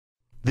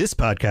This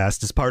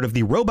podcast is part of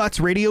the Robots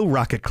Radio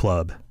Rocket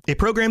Club, a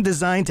program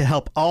designed to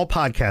help all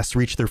podcasts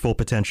reach their full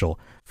potential.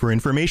 For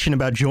information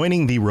about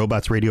joining the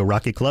Robots Radio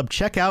Rocket Club,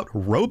 check out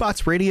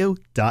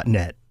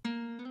robotsradio.net.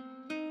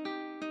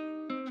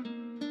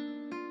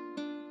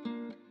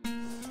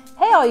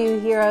 Hey all you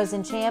heroes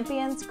and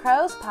champions,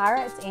 crows,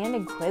 pirates, and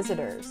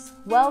inquisitors.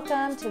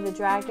 Welcome to the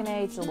Dragon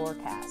Age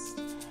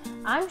Lorecast.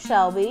 I'm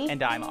Shelby.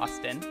 And I'm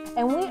Austin.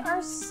 And we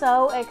are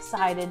so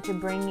excited to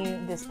bring you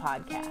this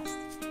podcast.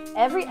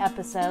 Every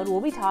episode,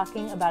 we'll be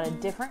talking about a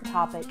different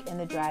topic in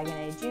the Dragon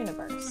Age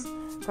universe.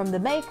 From the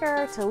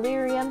Maker to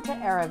Lyrium to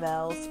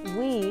Aravels,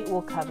 we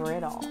will cover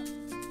it all.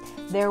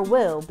 There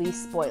will be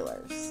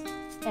spoilers.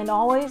 And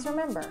always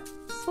remember,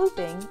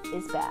 swooping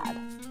is bad.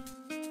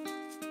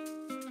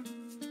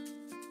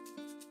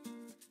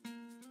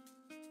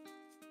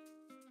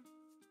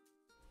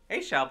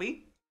 Hey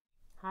Shelby.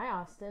 Hi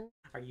Austin.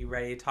 Are you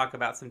ready to talk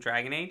about some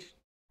Dragon Age?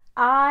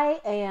 I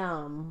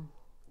am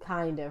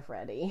kind of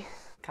ready.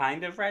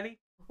 Kind of ready?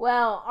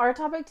 Well, our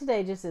topic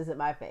today just isn't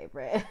my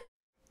favorite.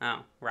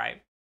 Oh,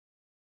 right.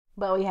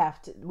 But we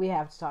have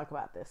to talk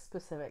about this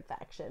specific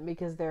faction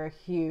because they're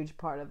a huge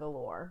part of the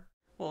lore.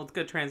 Well, it's a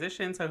good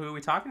transition. So who are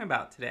we talking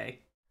about today?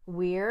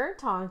 We're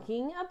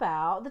talking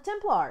about the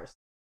Templars.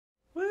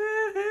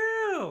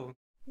 Woohoo!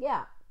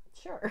 Yeah,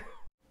 sure.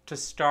 To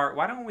start,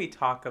 why don't we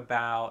talk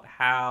about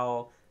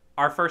how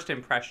our first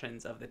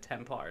impressions of the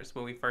Templars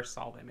when we first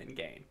saw them in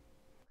game?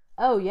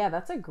 Oh, yeah,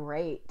 that's a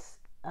great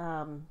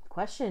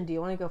question. Do you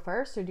want to go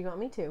first or do you want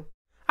me to?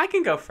 I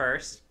can go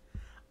first.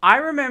 I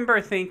remember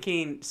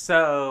thinking,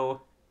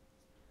 so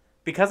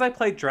because I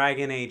played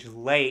Dragon Age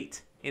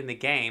late in the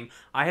game,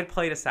 I had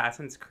played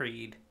Assassin's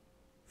Creed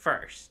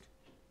first.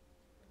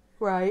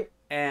 Right.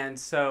 And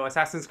so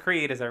Assassin's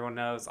Creed, as everyone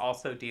knows,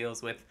 also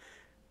deals with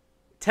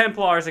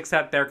Templars,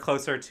 except they're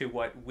closer to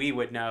what we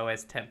would know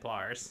as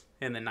Templars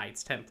in the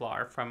Knights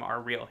Templar from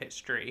our real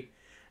history.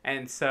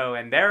 And so,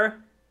 in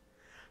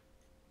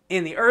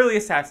the early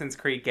Assassin's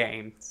Creed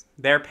games,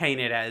 they're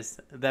painted as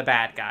the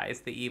bad guys,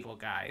 the evil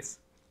guys.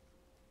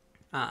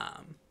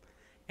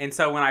 And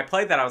so when I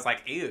played that, I was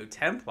like, ew,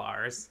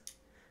 Templars.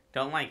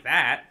 Don't like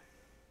that.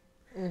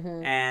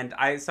 Mm-hmm. And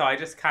I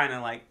just kind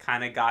of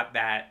got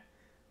that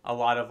a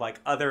lot of like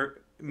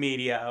other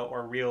media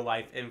or real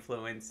life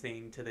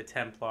influencing to the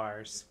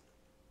Templars.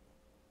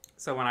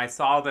 So when I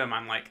saw them,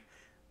 I'm like,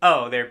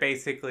 oh, they're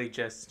basically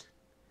just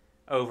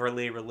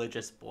overly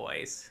religious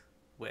boys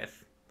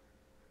with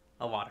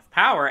a lot of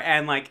power.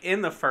 And like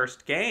in the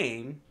first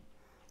game,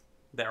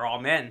 they're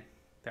all men.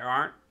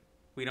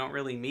 We don't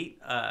really meet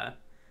a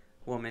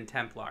woman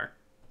Templar.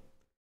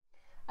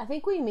 I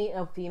think we meet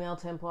a female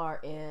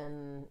Templar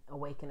in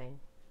Awakening.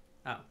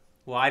 Oh,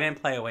 well, I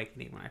didn't play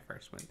Awakening when I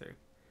first went through.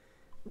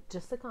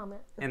 Just a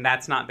comment. And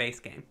that's not base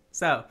game.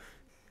 So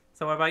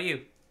what about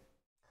you?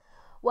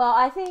 Well,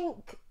 I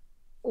think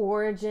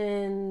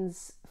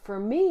Origins, for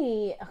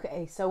me,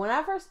 okay, so when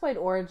I first played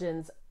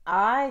Origins,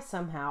 I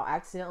somehow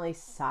accidentally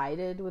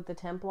sided with the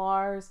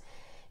Templars,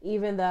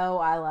 even though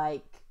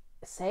I,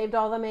 saved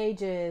all the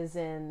mages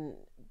and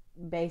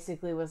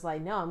basically was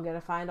like, no, I'm going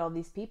to find all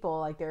these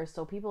people. Like, there are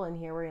still people in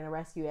here. We're going to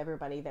rescue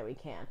everybody that we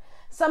can.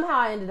 Somehow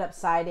I ended up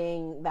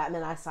siding. That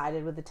meant I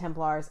sided with the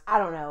Templars. I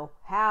don't know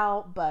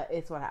how, but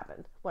it's what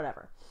happened.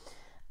 Whatever.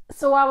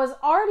 So I was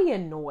already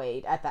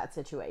annoyed at that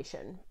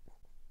situation.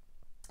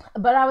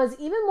 But I was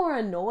even more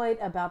annoyed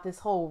about this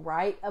whole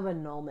right of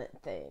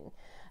annulment thing.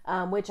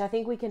 Which I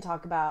think we can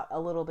talk about a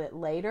little bit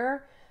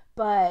later,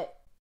 but,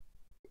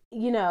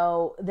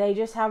 they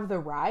just have the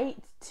right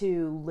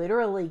to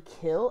literally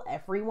kill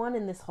everyone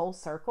in this whole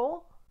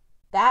circle.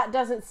 That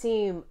doesn't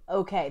seem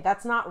okay.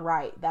 That's not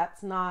right. That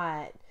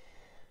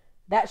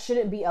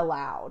shouldn't be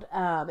allowed,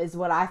 is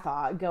what I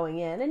thought going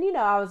in. And,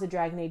 I was a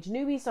Dragon Age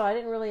newbie, so I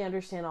didn't really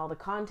understand all the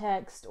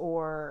context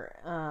or,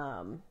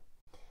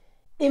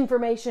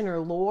 information or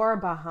lore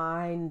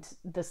behind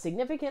the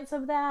significance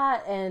of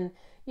that. And,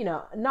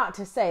 not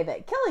to say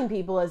that killing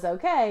people is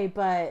okay,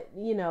 but,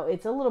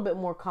 it's a little bit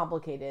more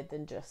complicated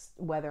than just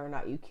whether or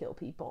not you kill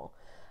people.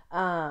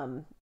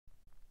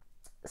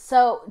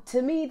 So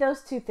to me,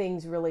 those two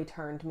things really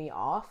turned me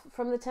off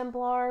from the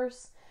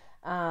Templars.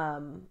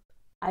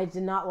 I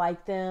did not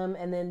like them.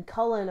 And then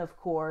Cullen, of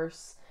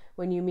course,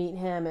 when you meet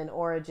him in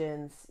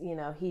Origins,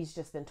 he's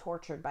just been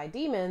tortured by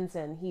demons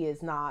and he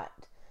is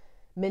not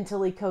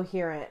mentally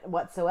coherent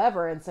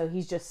whatsoever. And so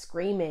he's just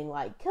screaming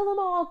like, kill them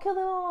all, kill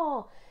them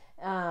all.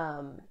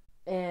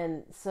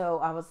 And so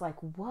I was like,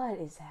 what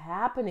is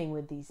happening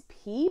with these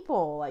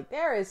people? Like,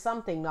 there is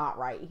something not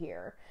right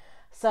here.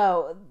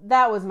 So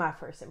that was my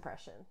first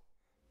impression.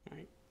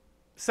 Right.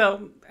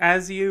 So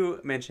as you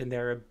mentioned,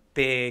 they're a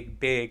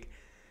big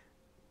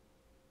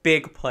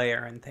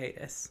player in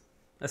Thedas.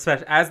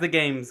 Especially as the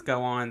games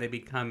go on, they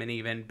become an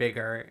even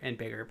bigger and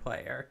bigger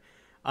player.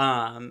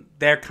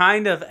 They're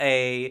kind of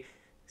a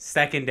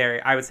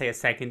secondary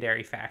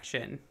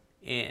faction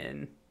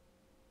in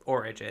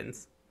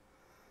Origins.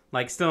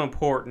 Like, still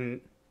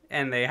important,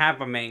 and they have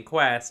a main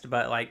quest,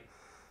 but,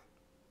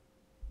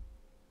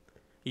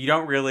 you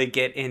don't really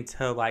get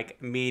into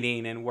like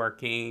meeting and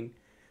working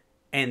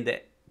and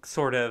the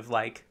sort of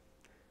like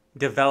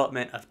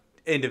development of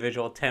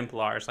individual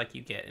Templars like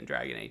you get in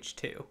Dragon Age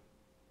 2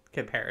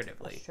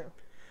 comparatively. That's true.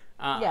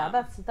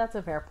 Yeah, that's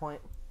a fair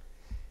point.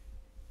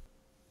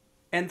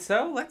 And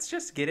so let's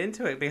just get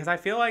into it, because I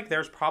feel like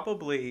there's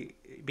probably,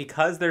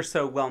 because they're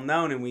so well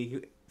known and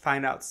we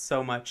find out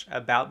so much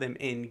about them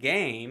in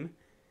game,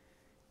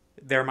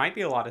 there might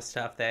be a lot of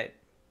stuff that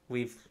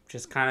we've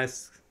just kind of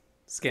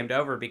skimmed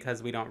over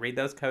because we don't read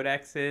those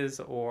codexes,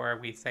 or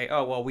we say,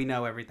 oh, well, we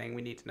know everything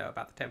we need to know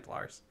about the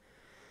Templars.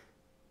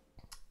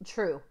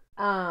 True.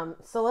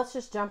 So let's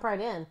just jump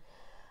right in.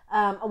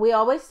 We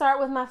always start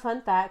with my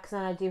fun facts,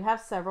 and I do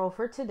have several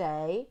for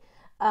today.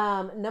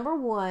 Number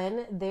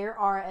one, there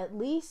are at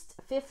least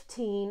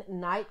 15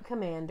 Knight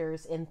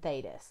Commanders in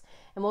Thedas.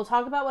 And we'll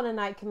talk about what a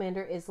Knight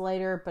Commander is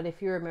later, but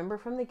if you remember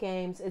from the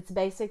games, it's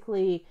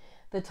basically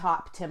the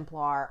top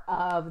Templar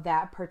of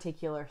that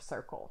particular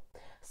circle.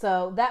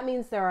 So that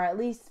means there are at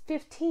least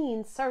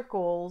 15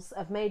 circles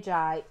of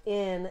Magi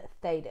in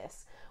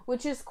Thedas,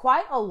 which is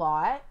quite a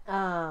lot.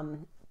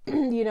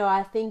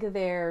 I think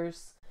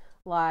there's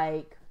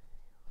like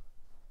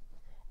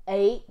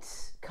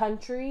 8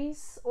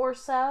 countries or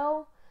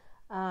so,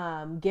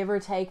 give or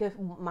take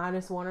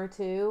minus 1 or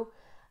 2.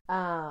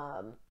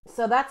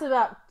 So that's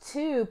about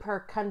 2 per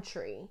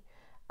country.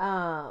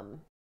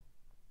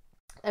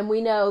 And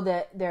we know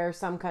that there are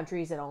some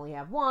countries that only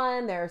have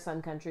 1. There are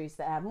some countries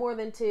that have more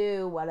than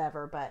 2,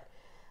 whatever. But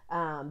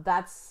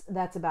that's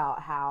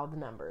about how the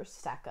numbers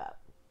stack up.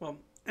 Well,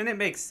 and it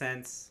makes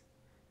sense.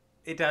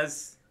 It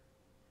does.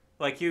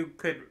 Like, you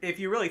could, if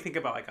you really think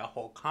about like a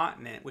whole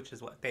continent, which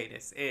is what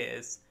Thedas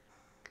is,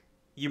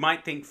 you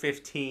might think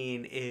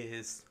 15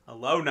 is a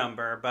low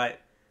number, but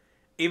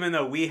even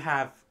though we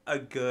have a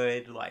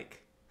good,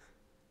 like,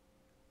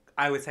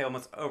 I would say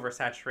almost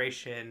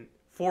oversaturation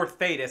for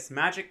Thedas,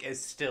 magic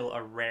is still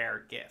a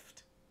rare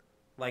gift.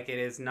 Like, it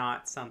is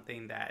not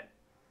something that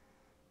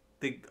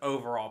the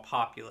overall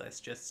populace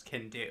just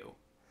can do.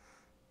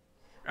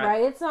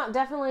 Right? It's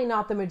definitely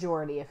not the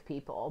majority of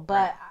people, but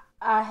right.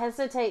 I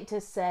hesitate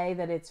to say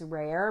that it's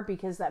rare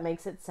because that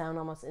makes it sound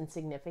almost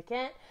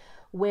insignificant.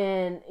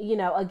 When,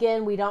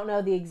 again, we don't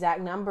know the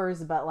exact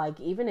numbers, but like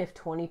even if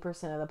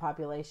 20% of the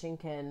population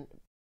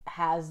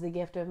has the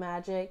gift of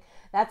magic,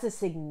 that's a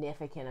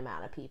significant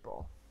amount of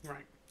people.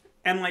 Right.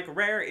 And like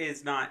rare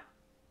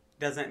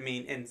doesn't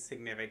mean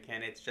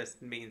insignificant. It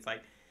just means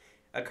like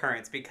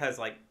occurrence, because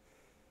like,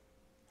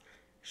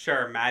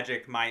 sure,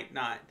 magic might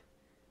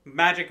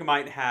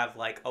have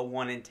like a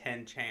 1 in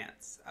 10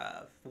 chance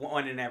of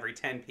 1 in every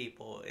 10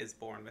 people is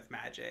born with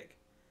magic.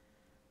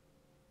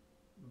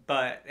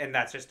 And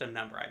that's just a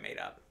number I made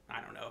up.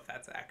 I don't know if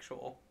that's an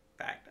actual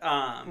fact.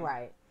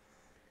 Right.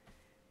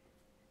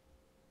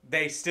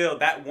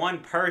 That one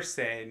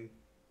person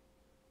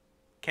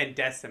can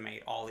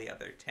decimate all the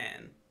other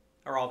 10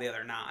 or all the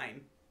other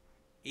 9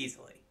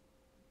 easily.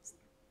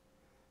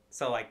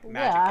 So like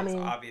magic is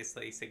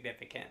obviously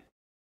significant.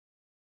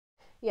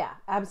 Yeah,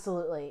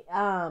 absolutely.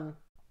 But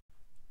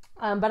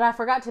I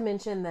forgot to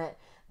mention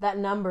that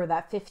number,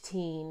 that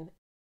 15,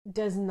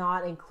 does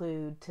not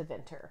include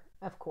Tevinter,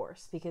 of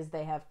course, because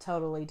they have a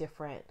totally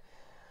different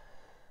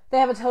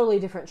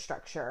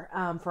structure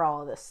for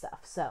all of this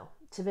stuff. So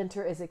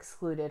Tevinter is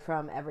excluded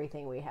from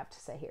everything we have to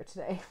say here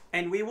today.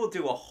 And we will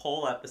do a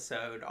whole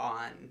episode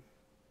on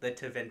the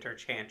Tevinter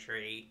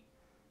Chantry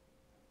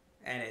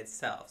and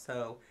itself.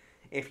 So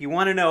if you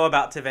want to know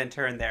about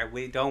Tevinter in there,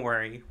 don't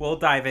worry. We'll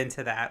dive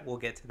into that. We'll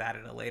get to that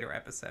in a later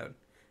episode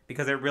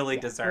because it really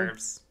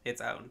deserves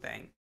its own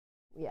thing.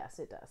 Yes,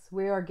 it does.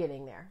 We are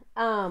getting there.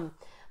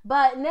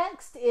 But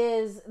next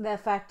is the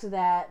fact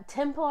that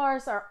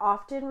Templars are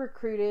often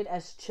recruited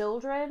as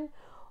children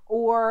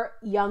or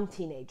young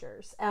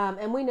teenagers.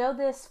 And we know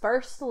this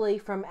firstly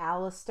from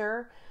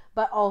Alistair,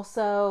 but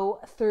also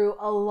through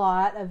a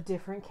lot of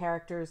different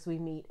characters we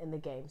meet in the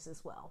games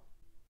as well.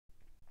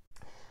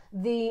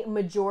 The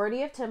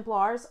majority of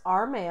Templars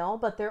are male,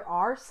 but there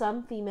are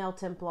some female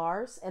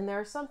Templars, and there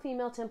are some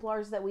female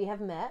Templars that we have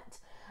met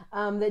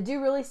that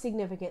do really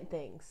significant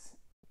things.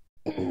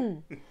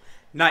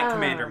 Knight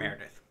Commander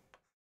Meredith.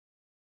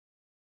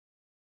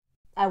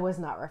 I was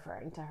not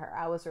referring to her.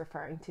 I was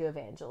referring to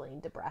Evangeline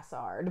de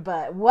Brassard,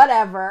 but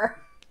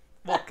whatever.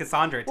 Well,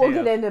 Cassandra, too.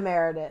 We'll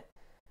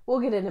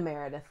get into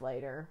Meredith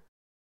later.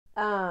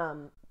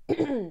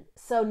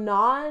 So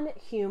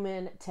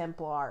non-human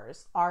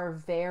Templars are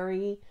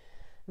very,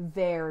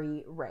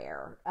 very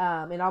rare.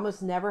 It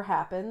almost never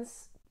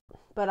happens,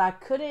 but I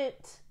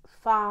couldn't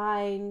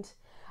find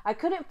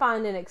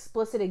an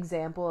explicit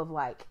example of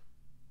like,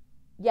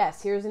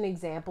 yes, here's an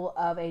example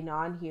of a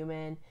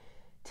non-human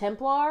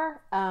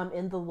Templar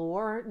in the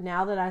lore.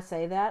 Now that I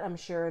say that, I'm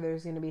sure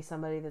there's going to be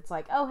somebody that's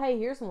like, oh, hey,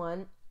 here's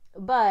one.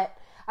 But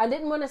I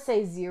didn't want to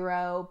say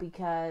 0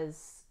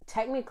 because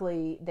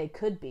technically they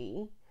could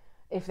be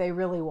if they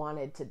really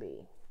wanted to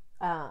be.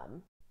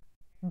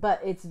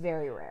 But it's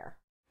very rare.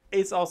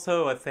 It's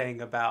also a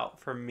thing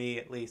about, for me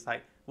at least,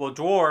 like, well,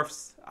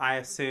 dwarfs, I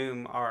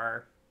assume,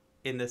 are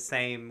in the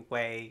same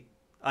way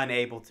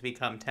unable to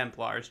become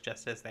Templars,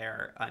 just as they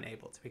are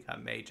unable to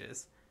become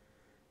mages.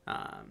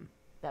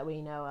 That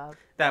we know of.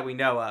 That we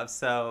know of.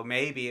 So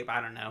maybe,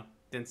 I don't know.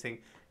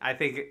 I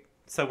think,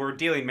 so we're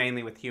dealing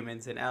mainly with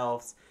humans and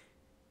elves.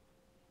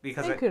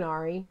 Because and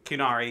Kunari.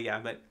 Kunari, yeah,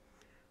 but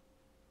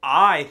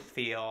I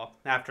feel,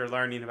 after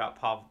learning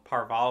about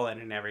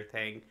Parvalin and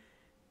everything,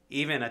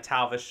 even a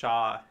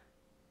Talvashah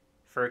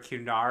for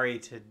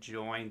Kunari to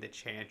join the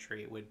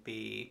Chantry would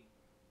be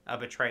a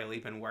betrayal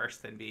even worse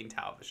than being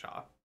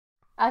Talvashah.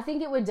 I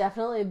think it would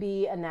definitely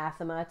be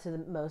anathema to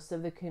most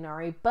of the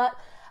Kunari, but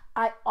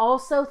I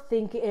also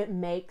think it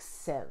makes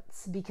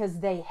sense because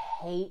they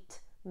hate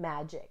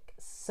magic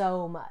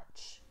so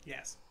much.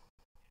 Yes.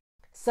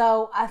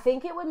 So I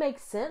think it would make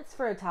sense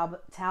for a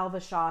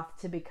Talvashah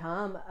to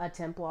become a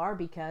Templar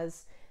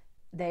because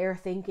they're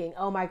thinking,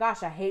 oh my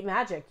gosh, I hate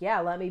magic.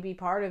 Yeah, let me be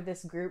part of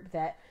this group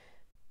that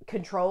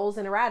controls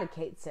and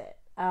eradicates it.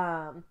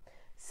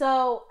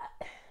 So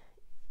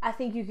I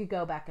think you could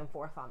go back and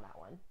forth on that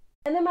one.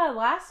 And then my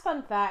last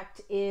fun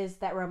fact is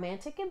that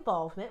romantic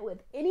involvement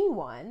with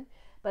anyone,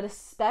 but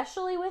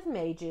especially with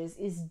mages,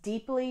 is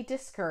deeply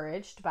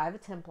discouraged by the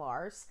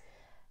Templars.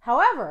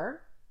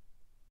 However,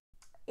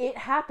 it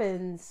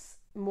happens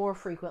more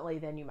frequently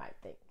than you might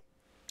think.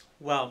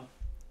 Well,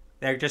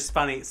 they're just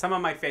funny. Some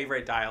of my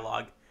favorite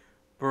dialogue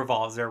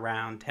revolves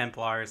around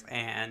Templars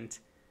and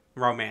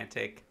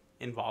romantic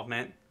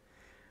involvement.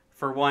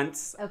 For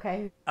once,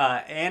 okay,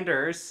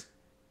 Anders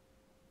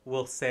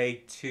will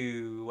say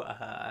to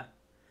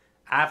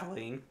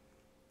Aveline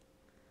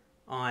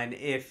on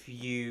if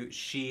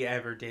she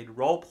ever did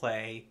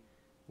roleplay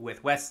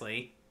with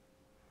Wesley,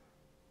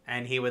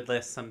 and he would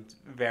list some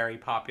very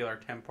popular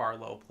Templar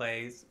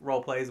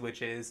roleplays,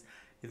 which is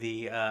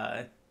the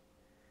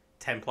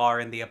Templar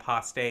and the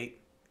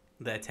Apostate,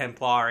 the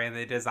Templar and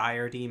the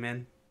Desire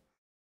Demon.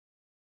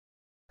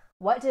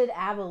 What did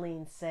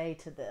Aveline say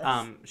to this?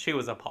 She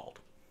was appalled.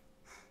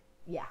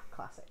 Yeah,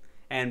 classic.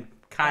 And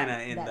kind of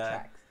in the,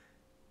 tracks.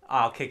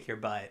 I'll kick your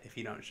butt if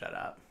you don't shut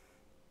up.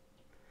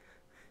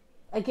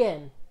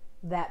 Again,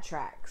 that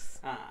tracks.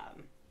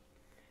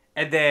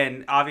 And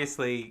then,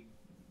 obviously,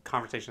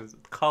 conversations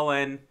with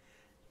Cullen,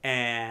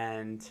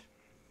 and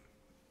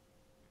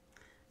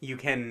you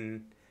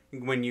can,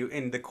 when you,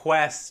 in the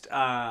quest,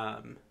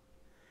 I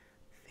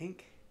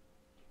think,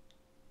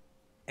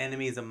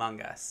 Enemies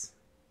Among Us,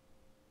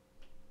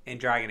 in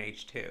Dragon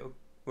Age 2,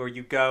 where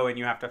you go and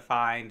you have to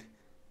find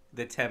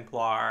the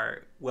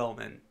Templar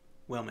Wilmond,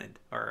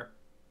 or,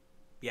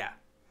 yeah.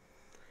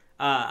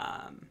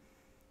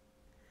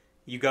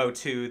 You go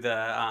to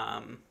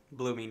the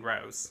Blooming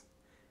Rose,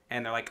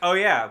 and they're like, oh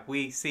yeah,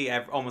 we see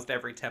almost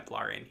every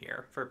Templar in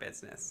here for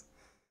business.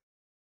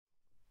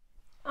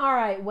 All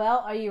right, well,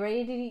 are you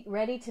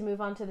ready to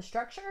move on to the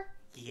structure?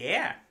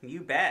 Yeah,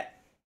 you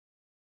bet.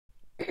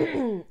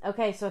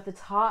 Okay, so at the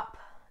top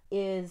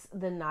is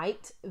the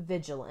Knight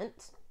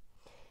Vigilant.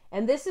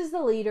 And this is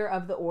the leader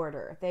of the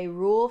order. They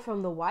rule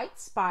from the White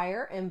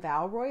Spire in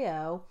Val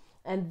Royeaux,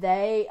 and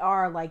they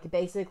are like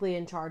basically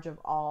in charge of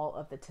all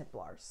of the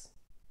Templars.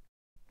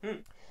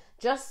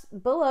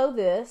 Just below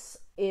this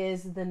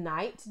is the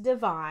Knight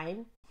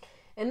Divine,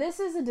 and this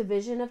is a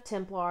division of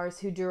Templars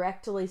who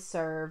directly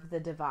serve the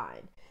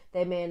Divine.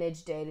 They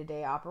manage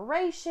day-to-day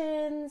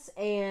operations,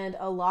 and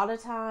a lot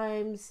of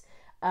times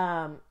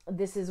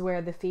this is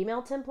where the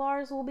female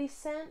Templars will be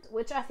sent,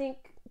 which I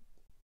think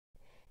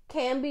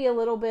can be a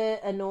little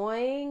bit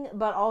annoying,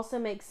 but also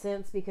makes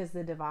sense because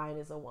the Divine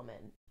is a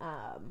woman.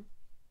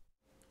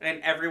 And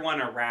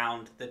everyone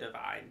around the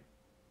Divine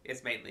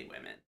is mainly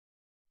women.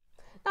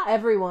 Not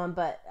everyone,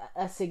 but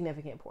a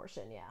significant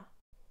portion, yeah.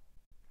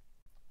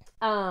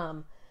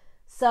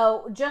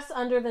 So just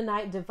under the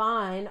Knight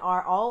Divine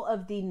are all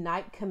of the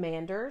Knight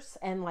Commanders,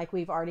 and like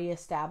we've already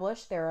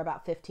established, there are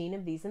about 15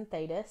 of these in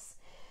Thedas.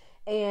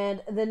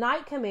 And the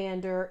Knight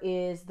Commander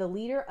is the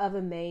leader of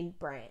a main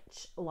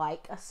branch,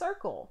 like a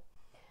circle,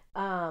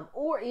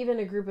 or even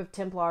a group of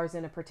Templars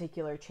in a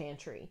particular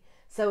Chantry.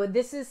 So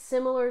this is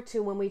similar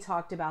to when we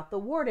talked about the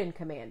Warden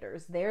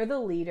Commanders. They're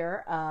the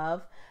leader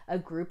of a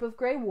group of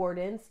Grey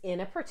Wardens in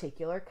a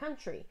particular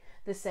country.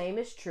 The same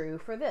is true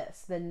for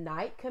this. The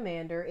Knight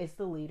Commander is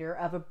the leader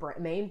of a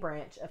main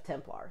branch of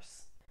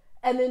Templars.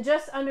 And then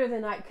just under the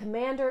Knight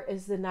Commander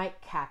is the Knight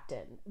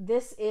Captain.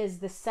 This is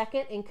the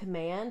second in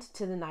command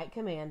to the Knight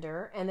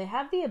Commander, and they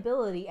have the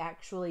ability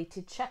actually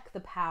to check the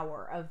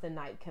power of the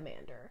Knight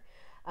Commander.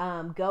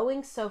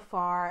 Going so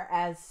far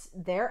as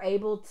they're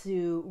able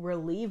to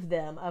relieve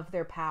them of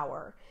their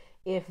power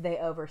if they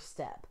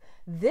overstep.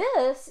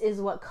 This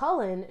is what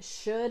Cullen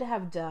should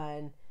have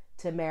done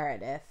to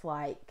Meredith,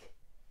 like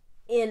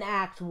in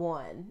Act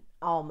 1,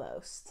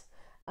 almost.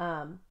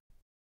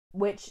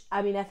 Which,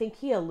 I mean, I think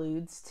he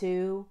alludes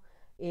to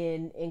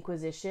in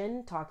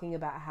Inquisition, talking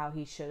about how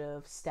he should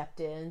have stepped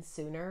in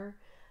sooner.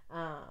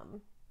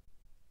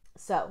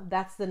 So,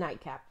 that's the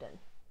Knight Captain.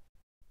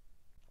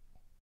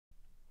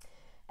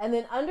 And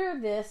then under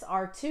this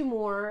are two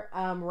more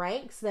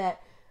ranks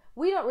that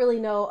we don't really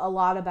know a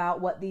lot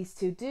about what these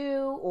two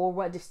do or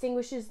what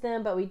distinguishes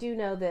them, but we do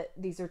know that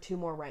these are two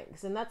more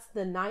ranks, and that's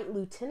the Knight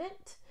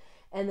Lieutenant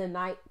and the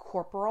Knight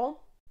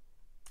Corporal.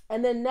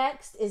 And then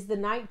next is the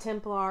Knight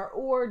Templar,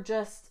 or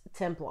just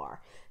Templar.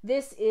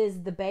 This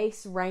is the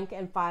base rank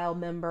and file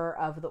member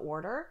of the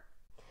order.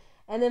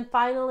 And then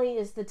finally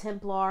is the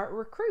Templar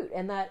Recruit,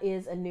 and that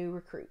is a new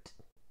recruit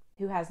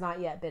who has not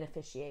yet been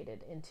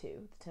officiated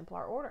into the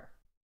Templar Order.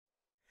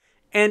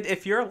 And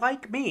if you're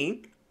like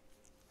me,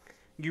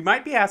 you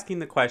might be asking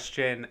the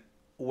question,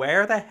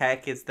 where the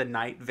heck is the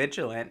Knight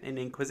Vigilant in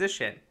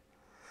Inquisition?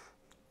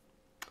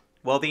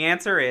 Well, the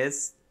answer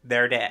is,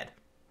 they're dead.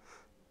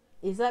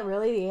 Is that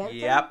really the answer?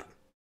 Yep.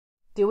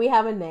 Do we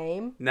have a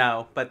name?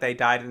 No, but they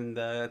died in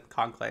the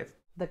Conclave.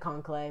 The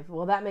Conclave.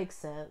 Well, that makes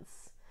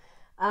sense.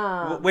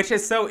 Which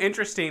is so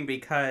interesting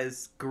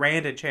because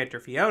Grand Enchanter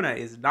Fiona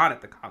is not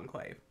at the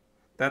Conclave.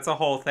 That's a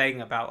whole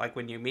thing about, like,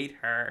 when you meet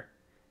her.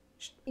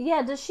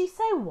 Yeah, does she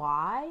say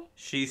why?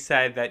 She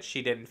said that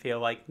she didn't feel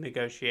like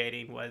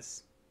negotiating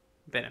was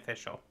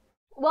beneficial.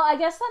 Well, I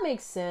guess that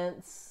makes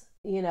sense,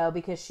 you know,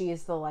 because she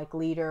is the, like,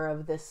 leader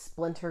of this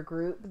splinter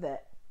group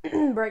that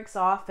breaks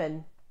off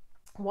and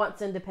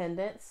wants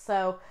independence.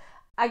 So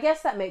I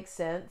guess that makes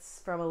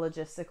sense from a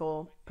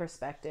logistical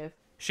perspective.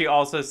 She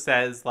also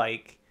says,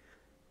 like,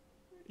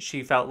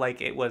 she felt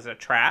like it was a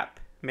trap,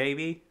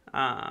 maybe.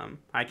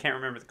 I can't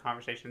remember the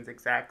conversations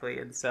exactly,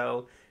 and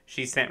so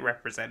she sent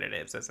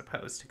representatives as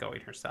opposed to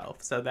going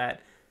herself, so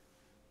that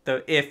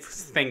if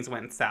things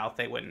went south,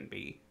 they wouldn't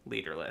be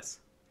leaderless.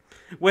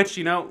 Which,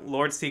 you know,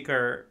 Lord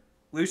Seeker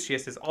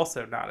Lucius is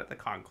also not at the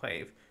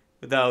Conclave,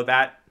 though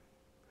that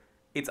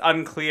it's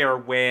unclear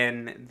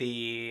when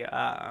the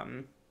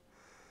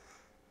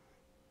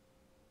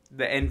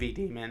Envy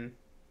Demon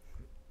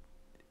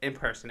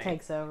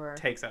takes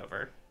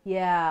over.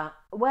 Yeah,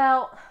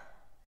 well,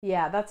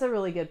 yeah, that's a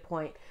really good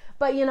point.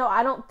 But, you know,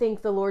 I don't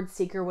think the Lord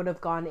Seeker would have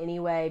gone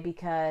anyway,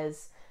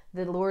 because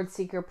the Lord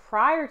Seeker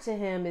prior to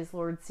him is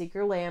Lord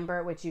Seeker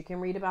Lambert, which you can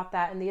read about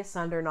that in the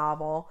Asunder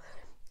novel.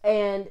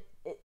 And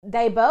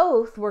they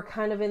both were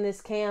kind of in this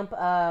camp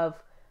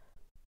of,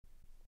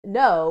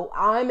 no,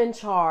 I'm in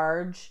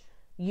charge.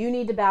 You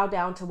need to bow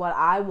down to what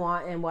I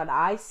want and what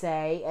I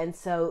say. And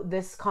so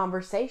this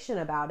conversation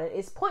about it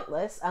is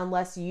pointless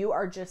unless you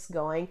are just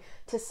going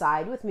to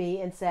side with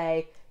me and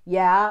say,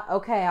 yeah,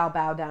 okay, I'll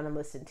bow down and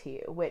listen to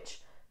you,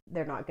 which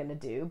they're not going to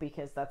do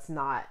because that's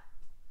not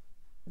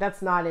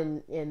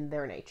in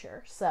their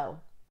nature. So,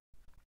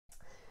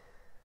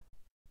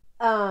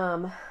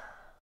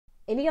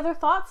 any other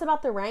thoughts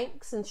about the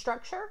ranks and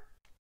structure?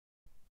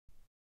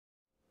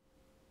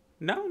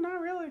 No, not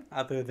really.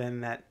 Other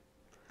than that,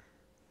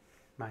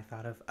 my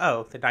thought of,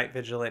 the Knight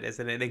Vigilant is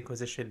in an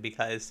Inquisition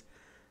because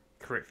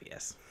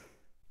Corypheus.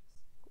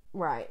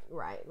 Right.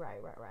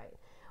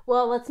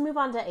 Well, let's move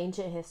on to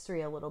ancient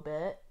history a little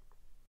bit.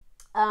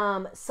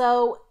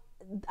 So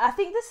I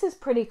think this is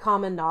pretty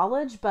common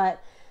knowledge,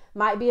 but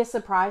might be a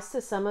surprise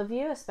to some of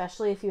you,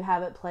 especially if you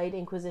haven't played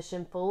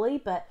Inquisition fully.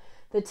 But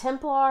the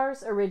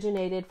Templars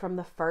originated from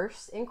the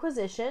First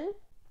Inquisition,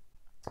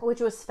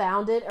 which was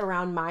founded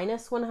around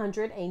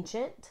 -100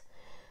 Ancient.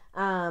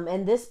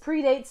 And this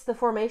predates the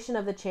formation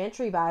of the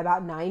Chantry by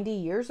about 90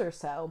 years or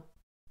so.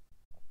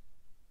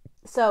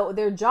 So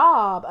their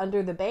job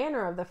under the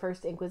banner of the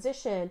First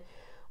Inquisition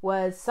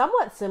was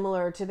somewhat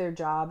similar to their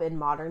job in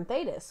modern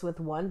Thedas, with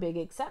one big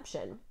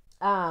exception.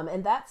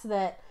 And that's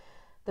that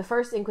the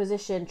First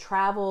Inquisition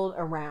traveled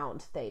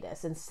around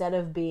Thedas instead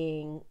of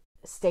being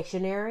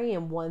stationary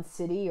in one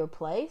city or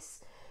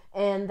place.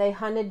 And they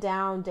hunted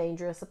down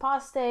dangerous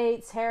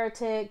apostates,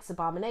 heretics,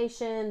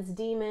 abominations,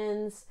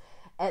 demons,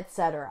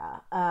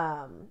 etc.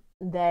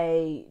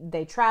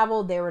 They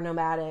traveled, they were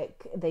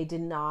nomadic, they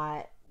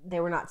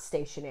were not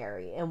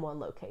stationary in one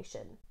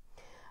location.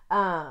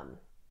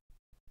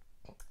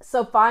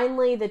 So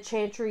finally the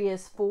Chantry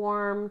is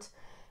formed,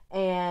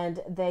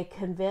 and they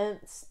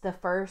convince the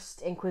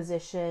First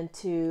Inquisition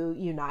to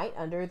unite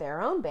under their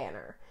own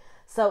banner.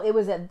 So it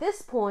was at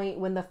this point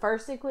when the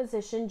First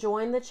Inquisition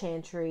joined the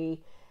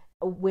Chantry,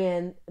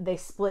 when they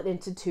split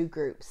into two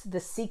groups, the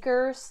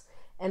Seekers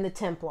and the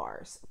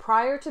Templars.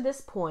 Prior to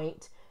this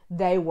point,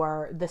 they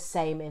were the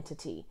same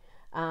entity.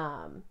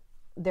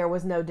 There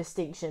was no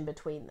distinction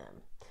between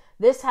them.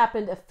 This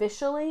happened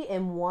officially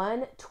in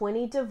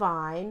 120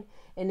 Divine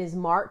and is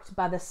marked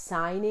by the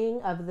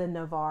signing of the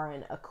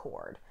Navaran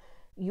Accord.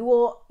 You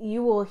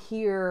will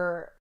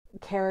hear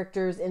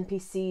characters,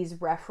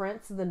 NPCs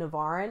reference the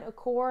Navaran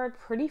Accord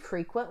pretty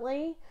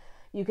frequently.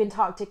 You can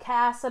talk to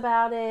Cass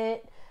about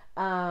it.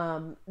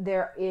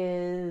 There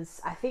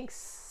is, I think,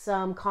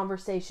 some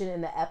conversation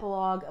in the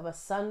epilogue of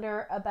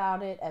Asunder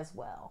about it as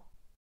well.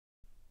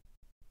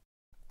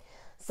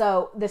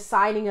 So the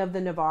signing of the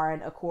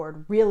Navaran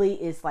Accord really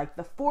is like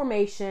the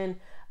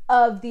formation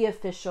of the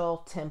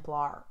official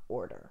Templar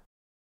Order.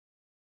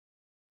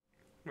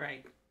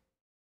 Right.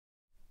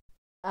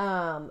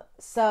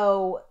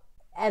 So,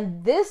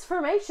 and this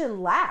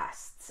formation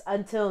lasts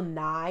until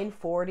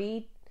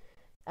 940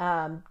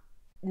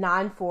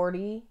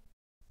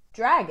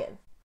 Dragon.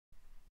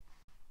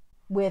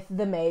 with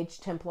the Mage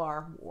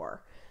Templar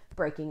War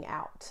breaking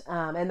out.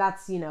 And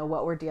that's,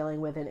 what we're dealing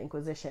with in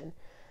Inquisition.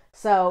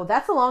 So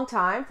that's a long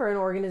time for an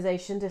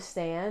organization to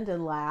stand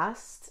and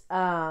last.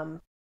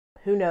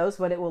 Who knows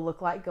what it will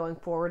look like going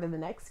forward in the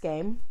next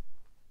game.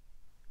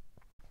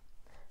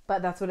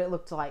 But that's what it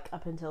looked like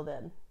up until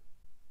then.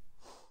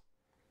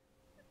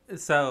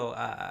 So,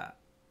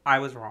 I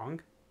was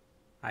wrong.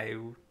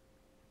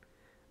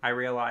 I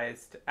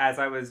realized as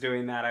I was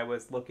doing that, I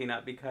was looking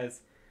up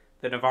because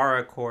the Navarro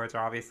Accords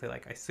are obviously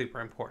like a super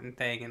important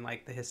thing, and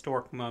like the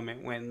historic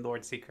moment when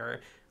Lord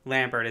Seeker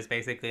Lambert is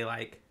basically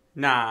like,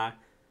 nah,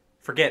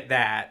 forget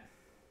that.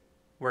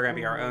 We're going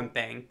to be our own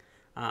thing.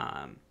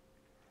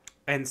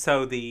 And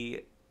so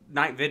the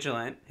Knight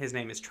Vigilant, his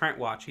name is Trent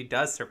Watch, he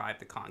does survive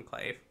the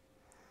Conclave.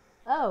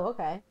 Oh,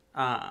 okay.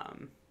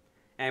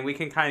 And we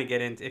can kind of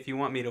get into, if you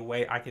want me to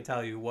wait, I can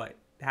tell you what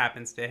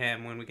happens to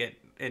him when we get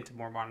into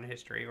more modern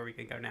history, or we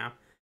can go now.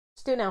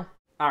 Let's do it now.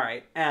 All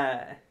right.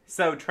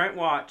 So Trent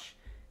Watch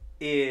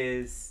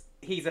he's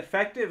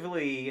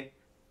effectively,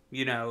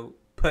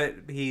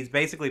 he's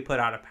basically put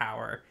out of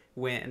power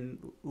when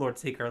Lord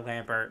Seeker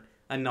Lambert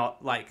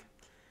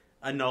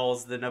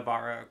annuls the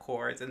Navarro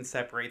Accords and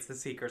separates the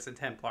Seekers and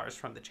Templars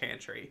from the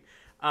Chantry.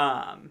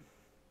 And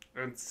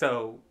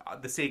so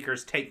the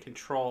Seekers take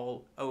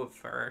control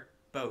over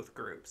both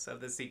groups of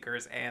the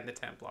Seekers and the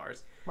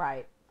Templars.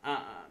 Right.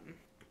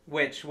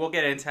 Which we'll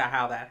get into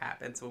how that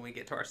happens when we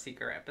get to our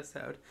Seeker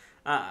episode.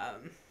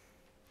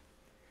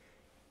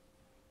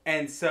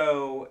 And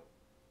so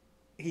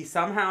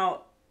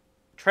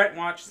Trent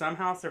Watch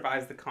somehow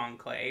survives the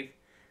Conclave.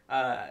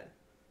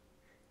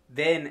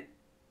 Then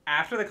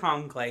after the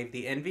Conclave,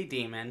 the Envy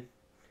Demon,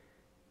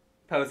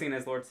 posing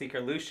as Lord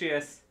Seeker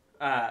Lucius,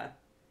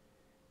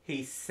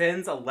 he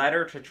sends a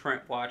letter to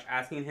Trent Watch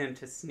asking him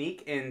to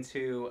sneak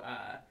into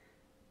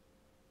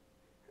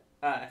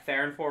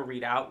Theron 4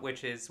 Redoubt,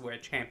 which is where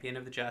Champion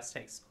of the Just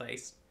takes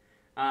place,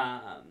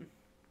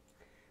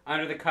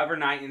 under the cover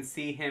night, and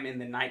see him in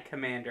the Knight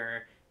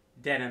Commander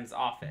Denham's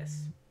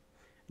office.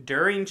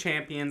 During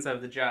Champions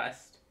of the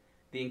Just,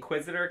 the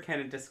Inquisitor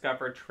can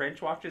discover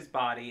Trent Watch's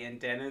body in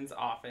Denham's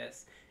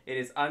office. It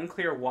is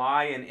unclear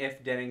why and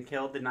if Denham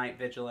killed the Knight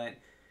Vigilant,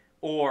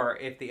 or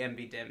if the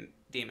Envy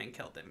Demon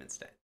killed him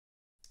instead.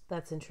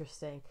 That's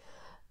interesting.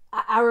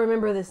 I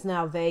remember this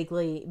now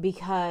vaguely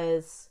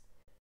because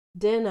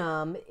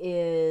Denham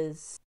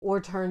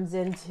turns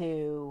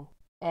into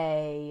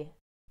a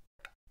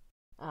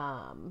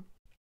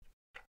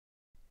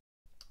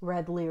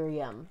red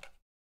lyrium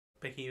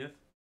behemoth,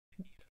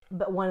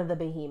 but one of the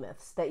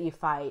behemoths that you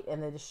fight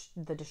in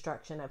the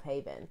destruction of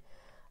Haven.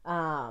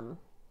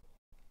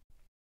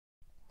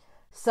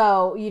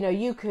 So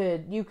you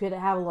could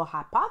have a little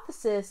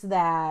hypothesis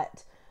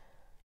that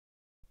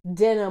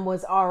Denham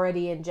was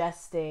already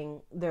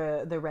ingesting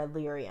the red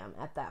lyrium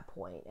at that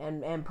point,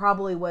 and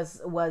probably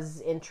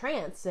was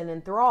entranced and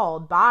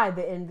enthralled by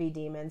the Envy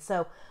Demon.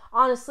 So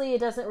honestly, it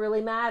doesn't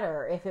really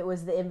matter if it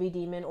was the Envy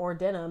Demon or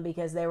Denham,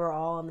 because they were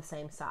all on the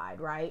same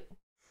side, right?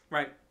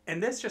 Right.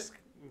 And this just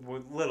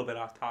a little bit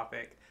off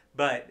topic,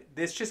 but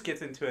this just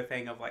gets into a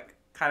thing of like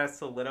kind of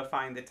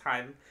solidifying the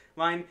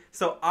timeline.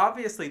 So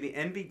obviously the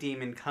Envy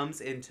Demon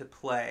comes into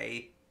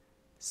play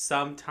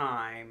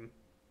sometime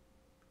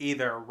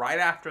either right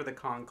after the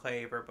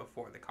Conclave or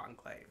before the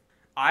Conclave.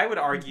 I would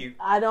argue...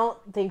 I don't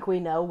think we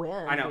know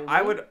when. I know.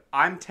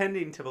 I'm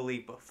tending to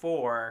believe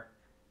before,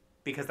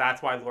 because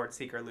that's why Lord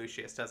Seeker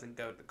Lucius doesn't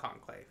go to the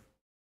Conclave.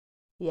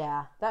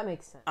 Yeah, that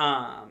makes sense.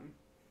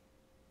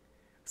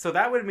 So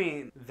that would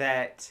mean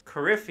that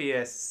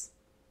Corypheus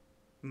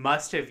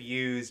must have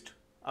used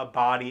a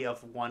body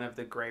of one of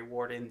the Grey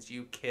Wardens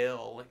you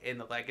kill in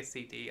the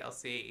Legacy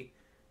DLC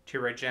to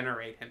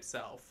regenerate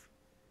himself.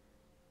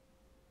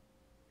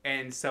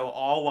 And so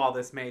all while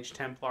this Mage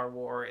Templar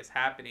War is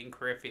happening,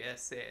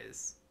 Corypheus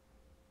is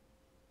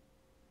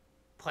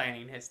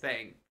planning his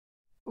thing.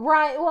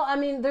 Right. Well, I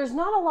mean, there's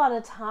not a lot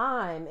of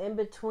time in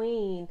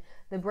between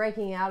the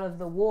breaking out of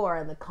the war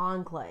and the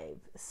Conclave.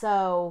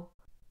 So,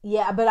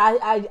 yeah, but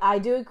I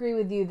do agree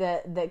with you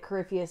that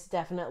Corypheus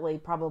definitely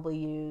probably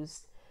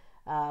used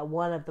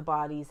one of the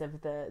bodies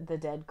of the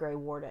dead Grey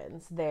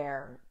Wardens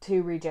there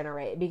to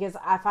regenerate, because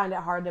I find it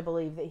hard to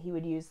believe that he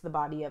would use the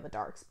body of a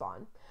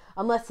Darkspawn.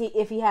 Unless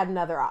if he had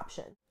another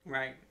option.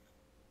 Right.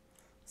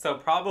 So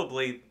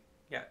probably,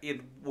 yeah,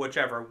 in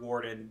whichever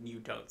warden you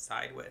don't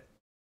side with.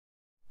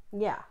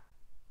 Yeah.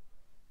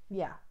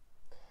 Yeah.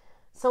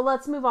 So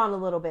let's move on a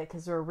little bit,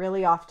 because we're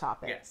really off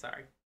topic. Yeah,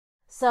 sorry.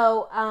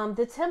 So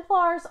the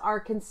Templars are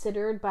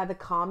considered by the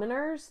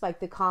commoners, like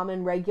the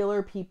common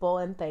regular people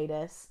in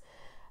Thedas.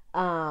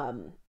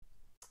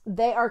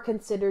 They are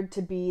considered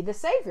to be the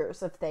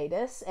saviors of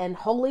Thedas and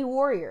holy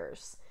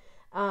warriors.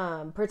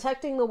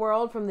 Protecting the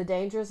world from the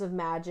dangers of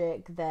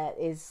magic that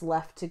is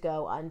left to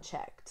go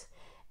unchecked.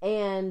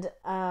 And,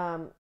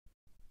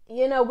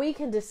 we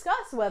can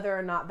discuss whether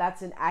or not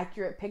that's an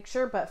accurate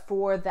picture, but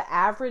for the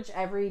average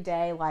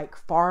everyday, like,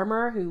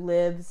 farmer who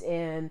lives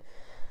in,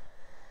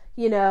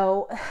 you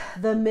know,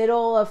 the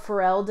middle of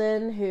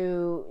Ferelden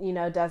who, you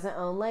know, doesn't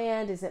own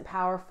land, isn't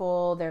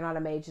powerful, they're not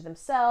a mage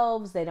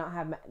themselves, they don't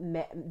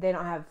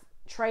have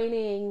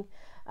training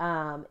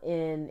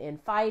in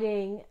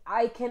fighting.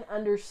 I can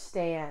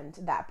understand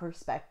that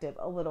perspective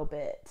a little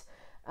bit,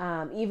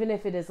 even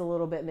if it is a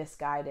little bit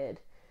misguided.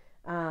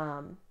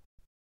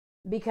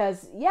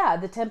 Because, yeah,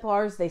 the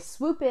Templars, they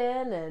swoop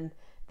in and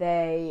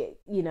they,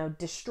 you know,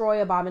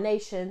 destroy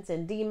abominations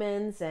and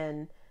demons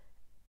and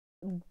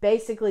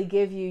basically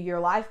give you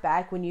your life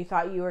back when you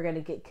thought you were going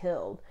to get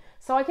killed.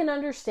 So I can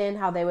understand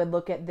how they would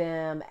look at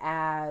them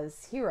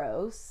as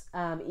heroes,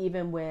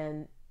 even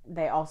when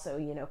they also,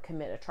 you know,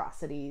 commit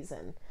atrocities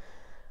and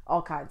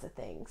all kinds of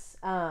things.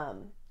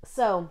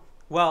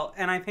 Well,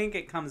 and I think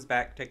it comes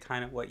back to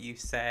kind of what you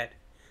said.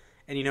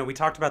 And, you know, we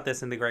talked about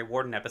this in the Grey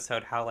Warden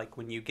episode, how, like,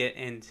 when you get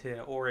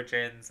into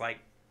Origins, like,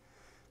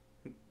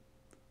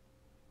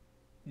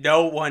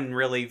 no one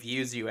really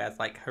views you as,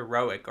 like,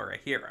 heroic or a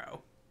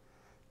hero.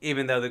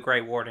 Even though the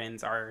Grey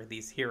Wardens are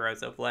these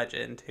heroes of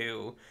legend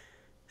who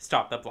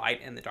stop the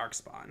Blight and the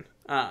Darkspawn.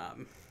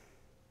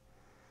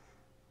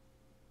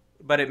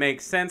 But it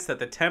makes sense that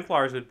the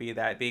Templars would be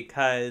that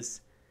because,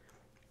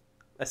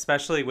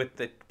 especially with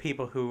the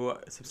people who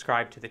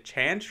subscribe to the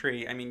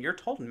Chantry, I mean, you're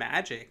told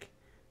magic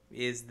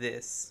is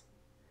this,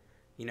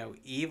 you know,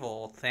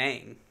 evil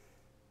thing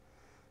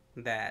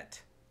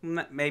that,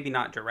 maybe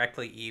not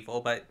directly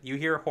evil, but you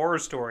hear horror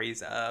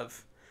stories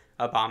of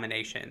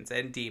abominations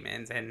and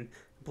demons and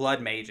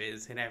blood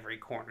mages in every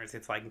corner.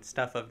 It's like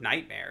stuff of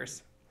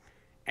nightmares.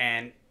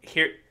 And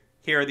here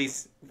are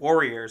these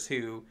warriors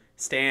who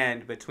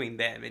stand between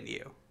them and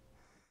you.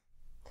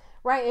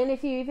 Right, and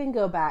if you even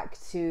go back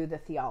to the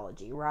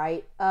theology,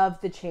 right,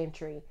 of the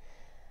Chantry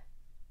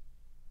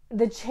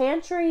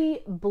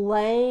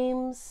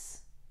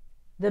blames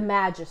the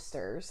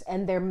Magisters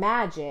and their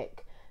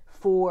magic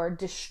for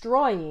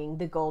destroying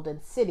the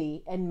Golden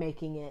City and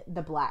making it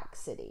the Black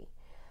City.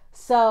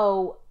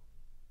 So,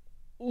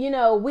 you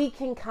know, we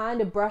can kind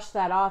of brush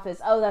that off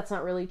as, oh, that's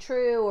not really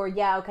true, or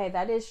yeah, okay,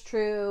 that is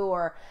true,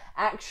 or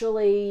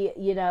actually,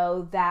 you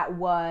know, that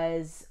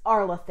was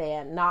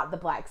Arlathan, not the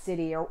Black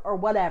City, or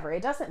whatever.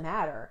 It doesn't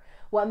matter.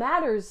 What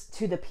matters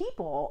to the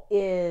people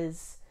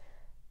is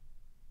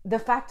the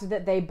fact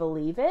that they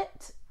believe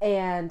it,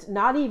 and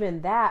not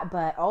even that,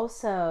 but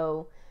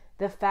also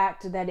the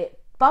fact that it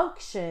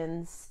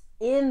functions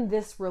in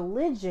this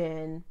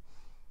religion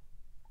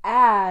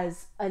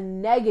as a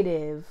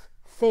negative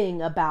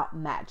thing about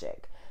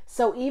magic.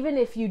 So even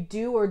if you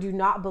do or do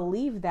not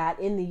believe that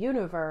in the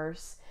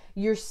universe,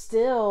 you're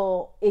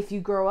still, if you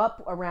grow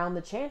up around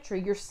the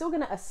Chantry, you're still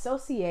going to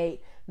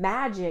associate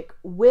magic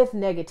with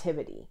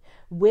negativity,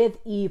 with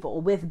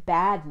evil, with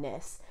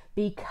badness,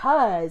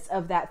 because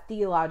of that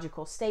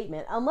theological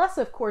statement. Unless,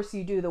 of course,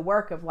 you do the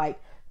work of like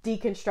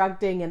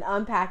deconstructing and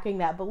unpacking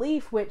that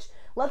belief, which,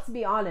 let's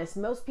be honest,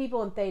 most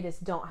people in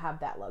Thedas don't have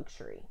that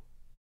luxury.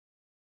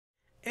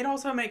 It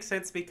also makes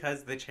sense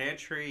because the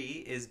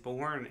Chantry is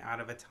born out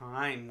of a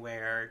time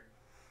where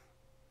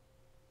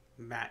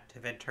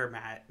Tevinter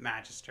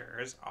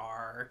Magisters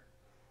are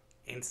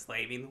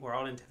enslaving the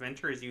world, and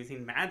Tevinter is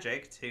using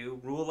magic to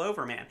rule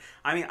over man.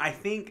 I mean, I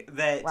think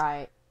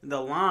that the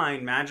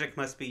line, magic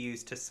must be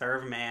used to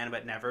serve man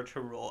but never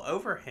to rule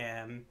over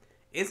him,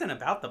 isn't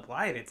about the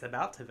Blight, it's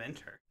about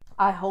Tevinter.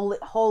 I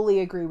wholly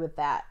agree with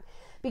that.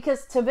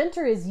 Because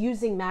Tevinter is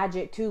using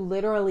magic to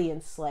literally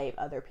enslave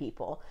other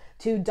people,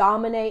 to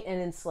dominate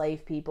and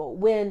enslave people,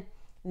 when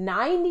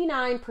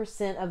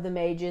 99% of the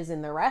mages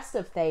in the rest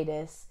of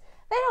Thedas,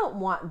 they don't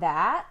want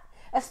that.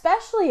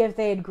 Especially if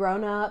they had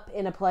grown up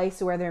in a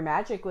place where their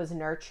magic was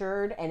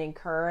nurtured and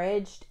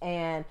encouraged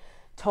and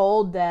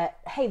told that,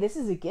 hey, this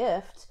is a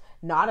gift,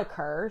 not a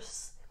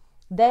curse.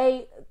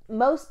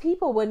 Most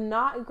people would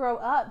not grow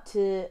up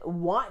to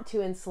want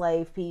to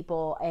enslave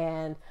people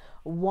and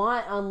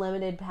want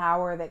unlimited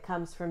power that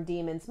comes from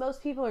demons.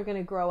 Most people are going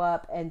to grow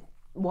up and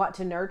want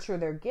to nurture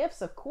their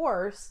gifts, of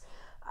course,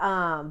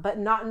 but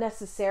not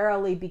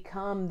necessarily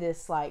become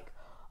this like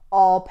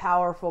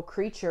all-powerful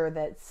creature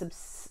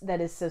that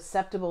is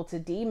susceptible to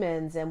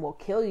demons and will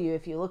kill you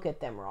if you look at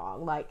them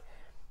wrong. Like,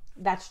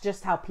 that's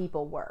just how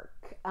people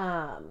work.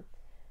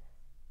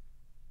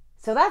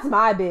 So that's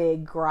my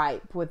big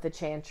gripe with the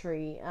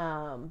Chantry.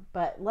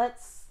 But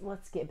let's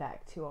get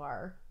back to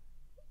our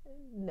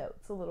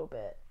notes a little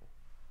bit.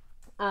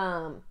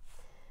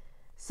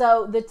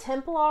 So the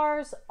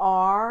Templars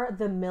are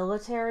the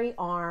military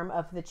arm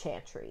of the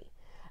Chantry.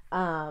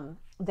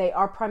 They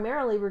are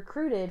primarily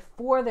recruited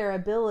for their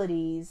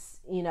abilities,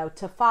 you know,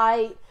 to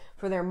fight,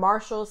 for their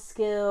martial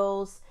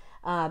skills,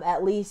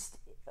 at least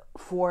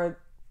for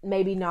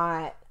maybe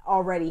not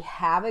already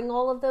having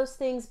all of those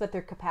things, but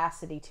their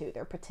capacity to,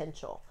 their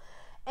potential.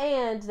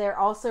 And they're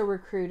also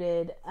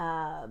recruited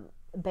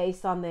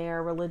based on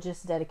their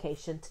religious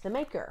dedication to the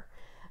Maker,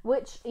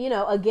 which, you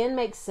know, again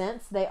makes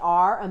sense. They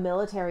are a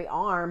military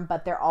arm,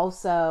 but they're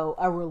also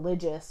a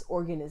religious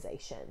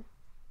organization.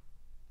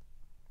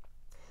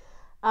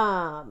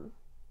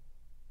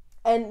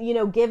 And, you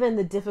know, given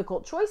the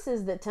difficult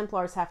choices that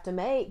Templars have to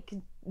make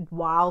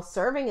while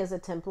serving as a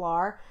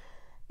Templar,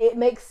 it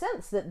makes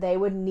sense that they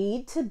would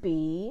need to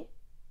be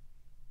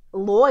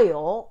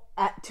loyal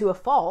to a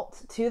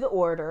fault to the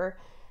order,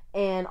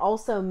 and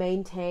also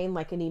maintain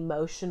like an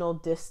emotional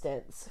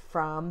distance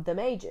from the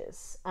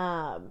mages.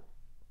 And,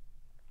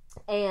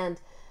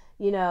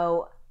 you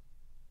know,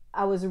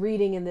 I was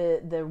reading in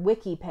the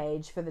wiki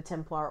page for the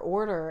Templar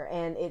Order,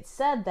 and it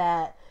said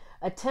that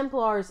a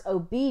Templar's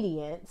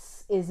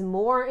obedience is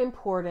more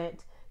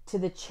important to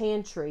the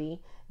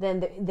Chantry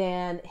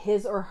than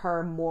his or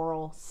her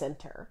moral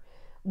center,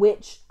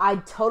 which I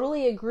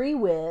totally agree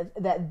with,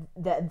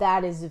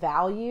 that is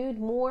valued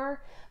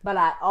more. But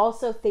I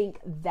also think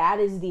that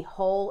is the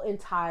whole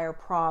entire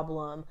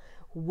problem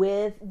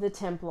with the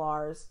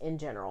Templars in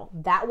general.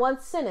 That one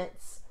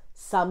sentence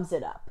sums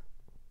it up.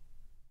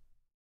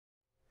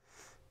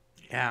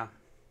 Yeah.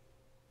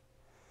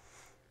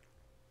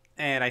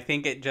 And I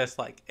think it just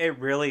like, it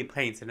really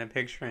paints in a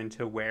picture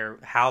into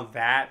how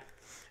that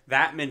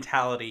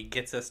mentality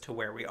gets us to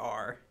where we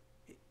are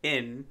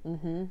in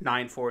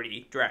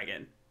 940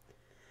 Dragon.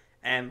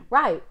 And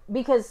right,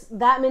 because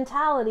that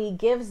mentality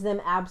gives them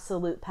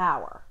absolute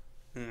power.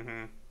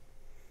 Mm-hmm.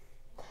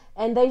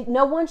 And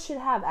no one should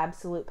have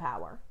absolute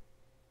power.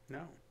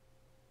 No.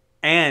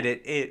 And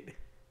it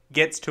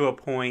gets to a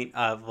point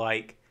of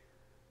like,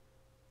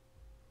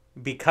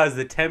 because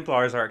the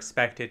Templars are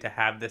expected to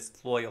have this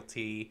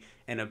loyalty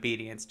and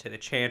obedience to the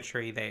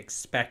Chantry, they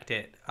expect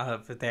it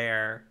of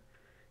their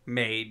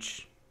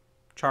mage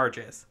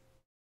charges.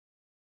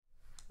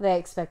 They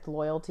expect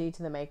loyalty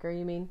to the Maker,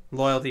 you mean?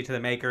 Loyalty to the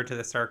Maker, to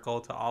the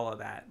Circle, to all of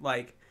that.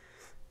 Like,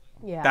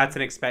 yeah, that's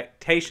an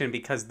expectation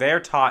because they're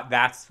taught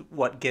that's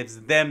what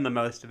gives them the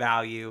most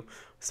value.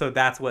 So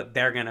that's what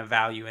they're going to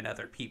value in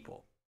other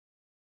people.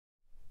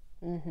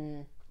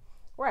 Mm-hmm.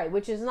 Right,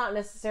 which is not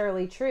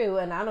necessarily true,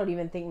 and I don't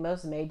even think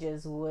most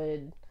mages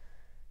would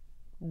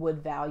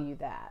value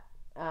that.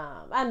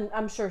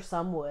 I'm sure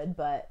some would,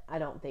 but I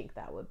don't think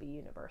that would be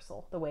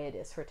universal the way it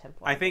is for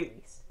Templars. I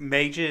think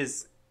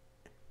mages,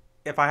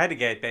 if I had to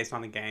get based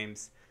on the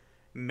games,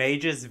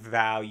 mages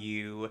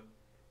value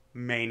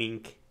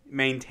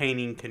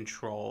maintaining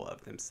control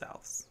of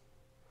themselves.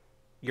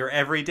 Your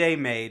everyday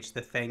mage,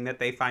 the thing that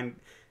they find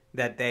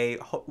that they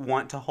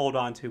want to hold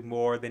on to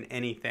more than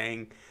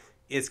anything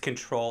is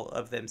control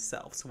of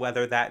themselves,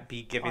 whether that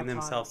be giving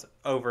themselves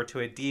over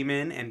to a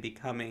demon and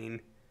becoming,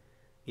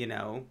 you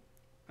know,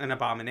 an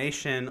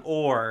abomination,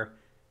 or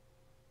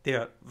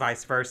the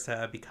vice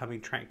versa, becoming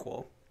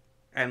tranquil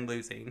and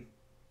losing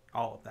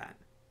all of that.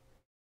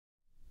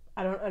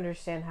 I don't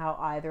understand how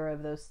either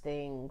of those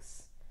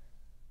things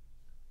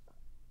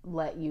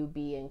let you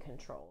be in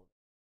control.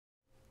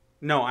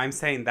 No, I'm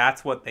saying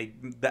that's what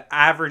the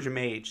average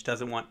mage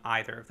doesn't want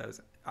either of those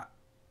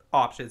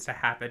options to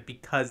happen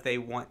because they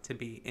want to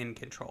be in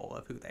control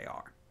of who they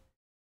are.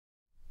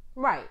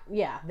 Right,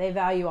 yeah. They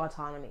value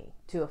autonomy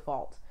to a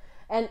fault.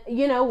 And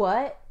you know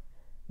what?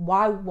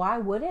 Why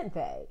wouldn't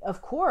they?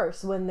 Of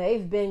course, when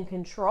they've been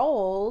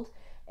controlled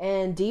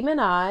and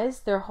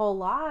demonized their whole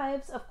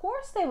lives, of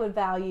course they would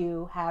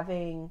value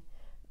having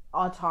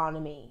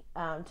autonomy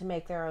to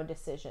make their own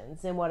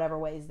decisions in whatever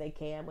ways they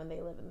can when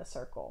they live in the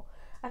circle.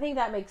 I think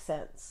that makes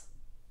sense.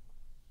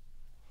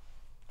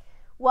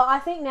 Well, I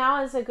think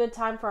now is a good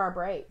time for our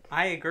break.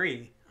 I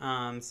agree.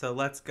 So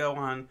let's go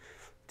on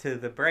to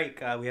the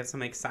break. We have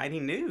some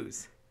exciting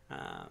news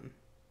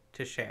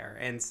to share.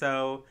 And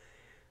so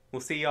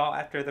we'll see y'all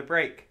after the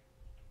break.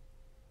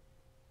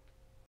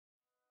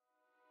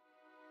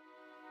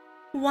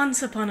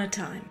 Once upon a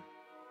time,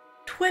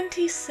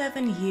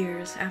 27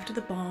 years after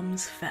the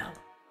bombs fell,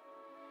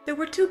 there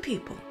were two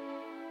people,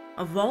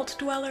 a vault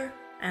dweller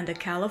and a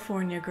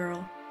California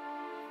girl.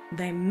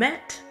 They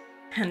met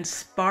and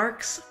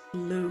sparks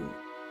flew.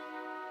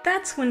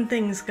 That's when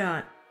things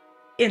got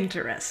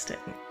interesting.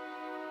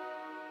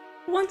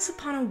 Once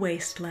Upon a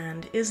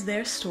Wasteland is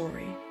their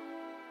story.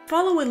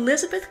 Follow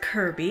Elizabeth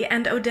Kirby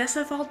and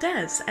Odessa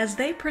Valdez as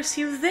they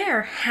pursue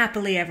their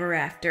happily ever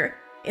after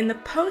in the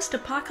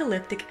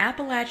post-apocalyptic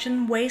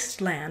Appalachian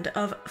wasteland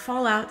of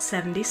Fallout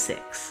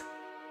 76.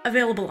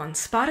 Available on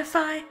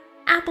Spotify,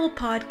 Apple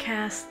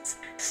Podcasts,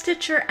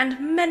 Stitcher,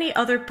 and many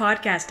other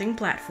podcasting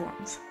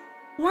platforms.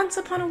 Once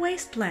Upon a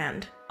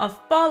Wasteland, a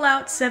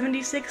Fallout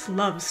 76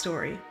 love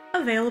story.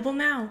 Available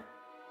now.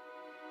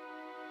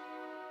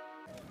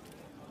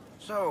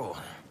 So,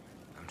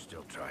 I'm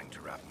still trying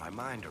to wrap my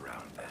mind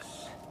around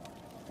this.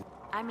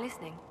 I'm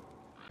listening.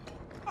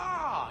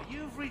 Ah,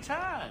 you've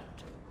returned.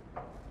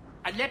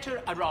 A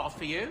letter arrived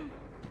for you.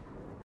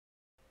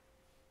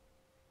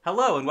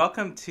 Hello, and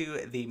welcome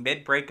to the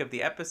mid-break of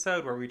the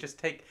episode where we just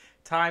take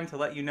time to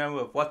let you know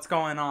of what's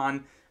going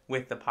on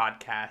with the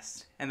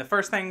podcast. And the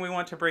first thing we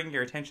want to bring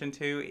your attention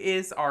to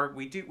is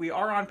we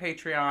are on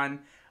Patreon.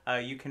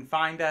 You can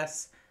find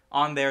us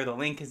on there. The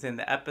link is in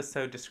the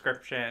episode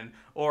description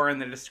or in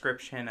the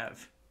description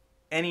of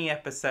any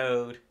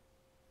episode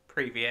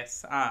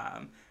previous.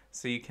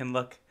 So you can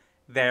look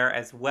there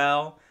as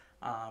well.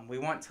 We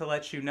want to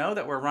let you know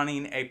that we're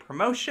running a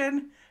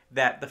promotion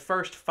that the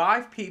first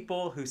 5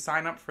 people who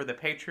sign up for the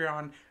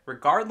Patreon,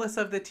 regardless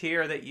of the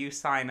tier that you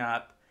sign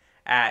up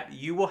at,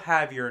 you will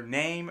have your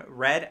name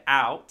read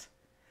out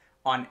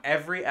on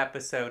every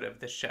episode of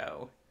the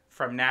show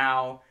from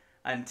now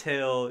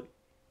until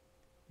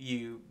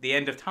the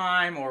end of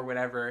time, or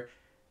whatever,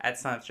 at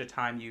such a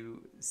time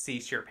you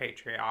cease your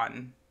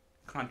Patreon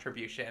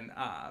contribution.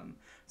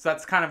 So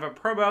that's kind of a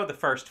promo. The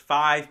first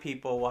 5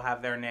 people will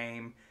have their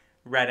name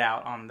read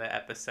out on the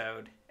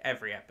episode,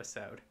 every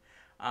episode.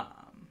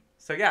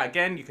 So yeah,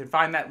 again, you can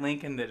find that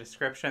link in the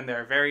description.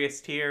 There are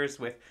various tiers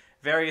with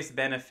various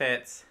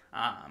benefits.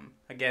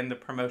 Again, the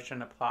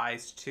promotion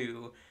applies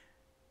to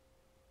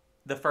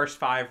the first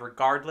 5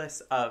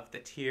 regardless of the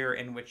tier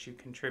in which you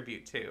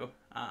contribute to.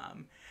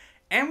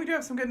 And we do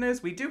have some good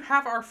news. We do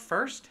have our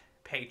first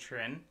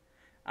patron.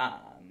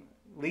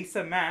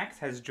 Lisa Max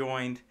has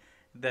joined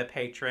the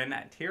patron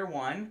at tier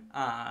 1.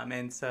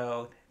 And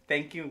so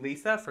thank you,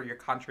 Lisa, for your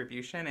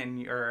contribution and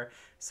your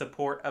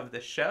support of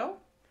the show.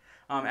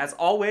 As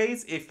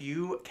always, if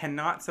you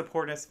cannot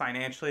support us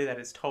financially, that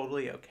is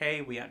totally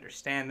okay. We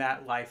understand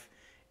that life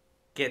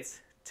gets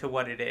to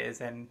what it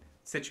is and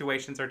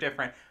situations are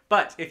different.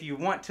 But if you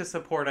want to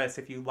support us,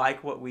 if you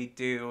like what we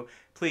do,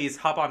 please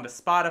hop onto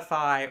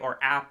Spotify or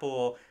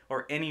Apple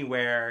or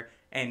anywhere,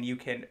 and you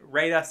can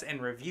rate us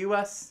and review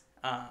us.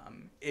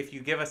 If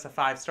you give us a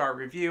 5-star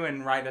review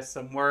and write us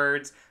some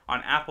words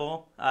on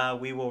Apple,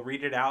 we will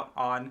read it out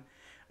on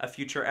a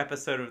future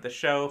episode of the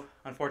show.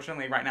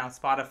 Unfortunately, right now,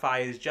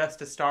 Spotify is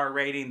just a star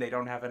rating. They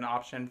don't have an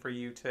option for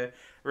you to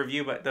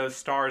review, but those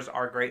stars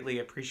are greatly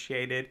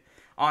appreciated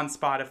on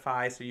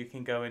Spotify, so you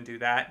can go and do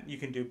that. You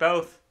can do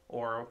both,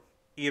 or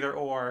either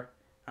or,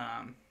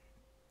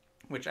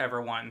 whichever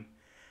one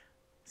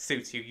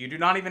suits you. You do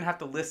not even have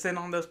to listen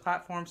on those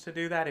platforms to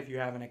do that. If you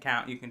have an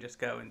account, you can just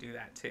go and do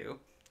that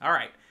too. All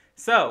right,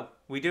 so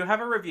we do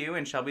have a review,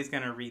 and Shelby's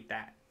going to read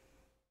that.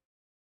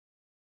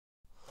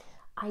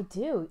 I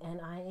do, and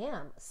I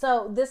am.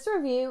 So this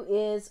review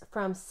is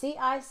from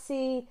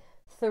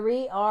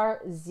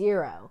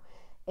CIC3R0,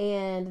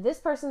 and this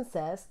person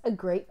says, "A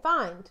great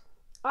find.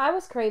 I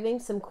was craving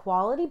some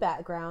quality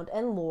background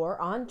and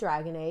lore on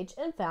Dragon Age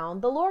and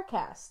found the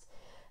Lorecast.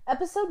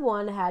 Episode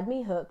 1 had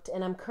me hooked,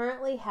 and I'm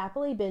currently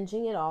happily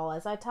binging it all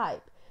as I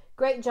type.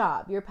 Great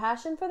job. Your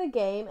passion for the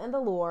game and the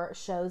lore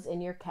shows in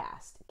your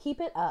cast.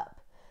 Keep it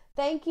up.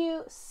 Thank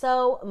you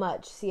so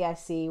much,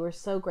 CIC. We're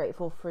so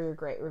grateful for your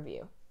great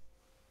review."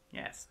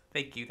 Yes,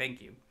 thank you,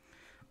 thank you.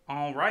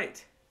 All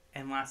right,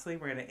 and lastly,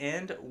 we're going to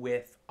end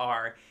with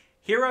our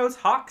Heroes,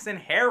 Hawks, and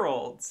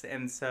Heralds.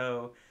 And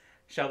so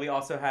Shelby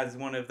also has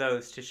one of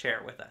those to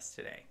share with us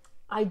today.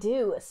 I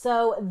do.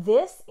 So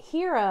this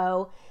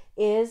hero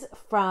is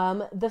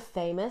from the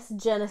famous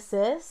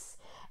Genesis,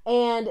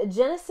 and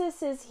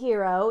Genesis's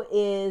hero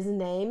is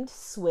named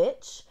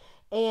Switch,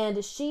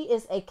 and she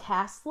is a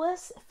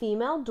castless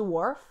female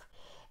dwarf.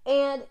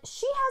 And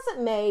she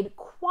hasn't made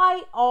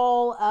quite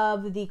all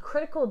of the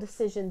critical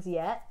decisions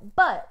yet,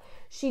 but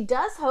she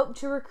does hope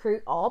to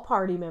recruit all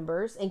party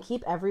members and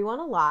keep everyone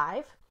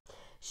alive.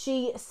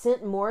 She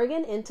sent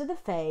Morrigan into the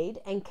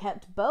Fade and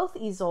kept both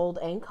Isolde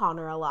and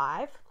Connor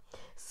alive.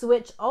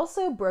 Switch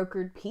also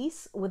brokered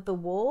peace with the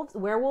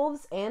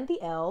werewolves, and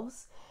the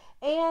elves.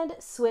 And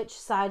Switch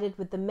sided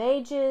with the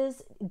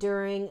mages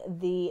during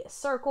the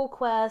Circle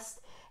quest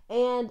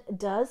and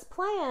does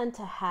plan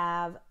to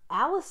have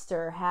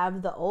Alistair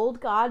have the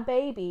old god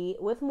baby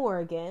with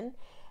Morrigan,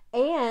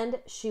 and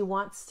she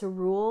wants to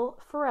rule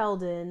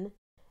Ferelden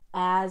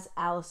as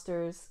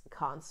Alistair's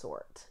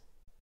consort.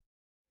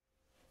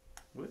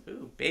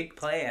 Woohoo, big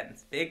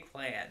plans, big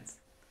plans.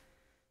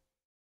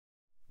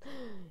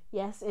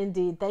 Yes,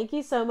 indeed. Thank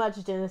you so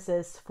much,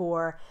 Genesis,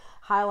 for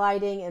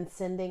highlighting and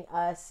sending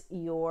us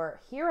your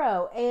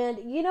hero. And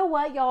you know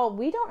what, y'all?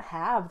 We don't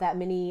have that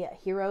many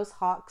heroes,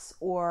 hawks,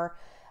 or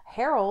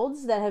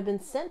heralds that have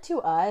been sent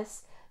to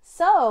us.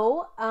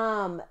 So,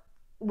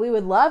 we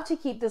would love to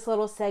keep this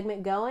little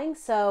segment going.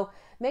 So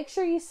make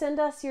sure you send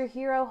us your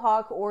hero,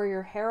 hawk, or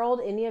your herald.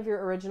 Any of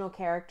your original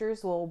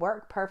characters will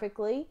work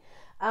perfectly.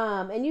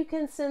 And you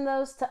can send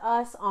those to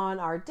us on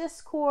our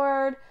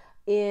Discord,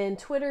 in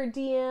Twitter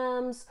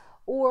DMs,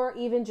 or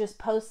even just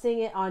posting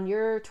it on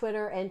your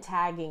Twitter and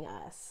tagging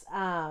us.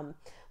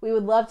 We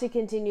would love to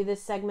continue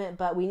this segment,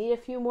 but we need a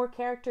few more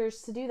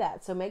characters to do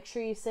that. So make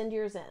sure you send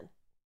yours in.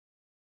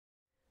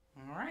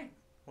 All right.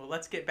 Well,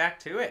 let's get back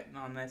to it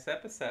on this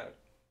episode.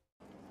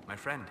 My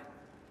friend.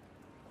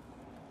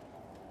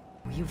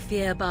 You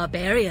fear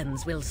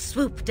barbarians will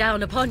swoop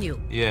down upon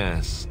you.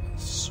 Yes,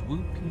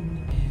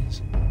 swooping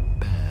is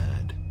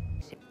bad.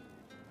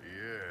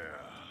 Yeah,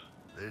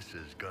 this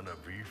is gonna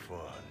be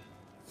fun.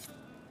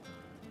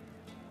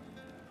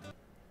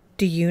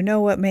 Do you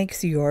know what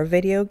makes your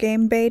video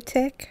game bay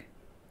tick?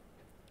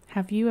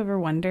 Have you ever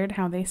wondered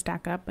how they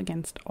stack up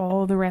against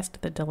all the rest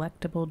of the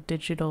delectable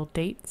digital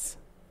dates?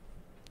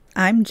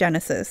 I'm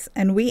Genesis,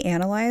 and we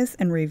analyze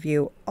and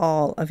review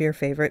all of your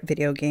favorite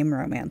video game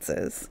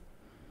romances.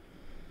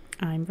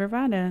 I'm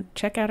Vervada.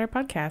 Check out our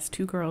podcast,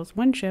 Two Girls,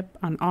 One Ship,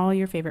 on all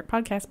your favorite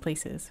podcast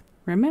places.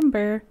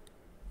 Remember,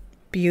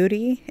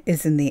 beauty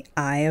is in the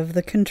eye of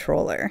the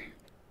controller.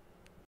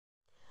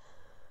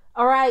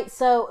 All right,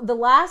 so the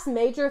last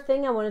major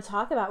thing I want to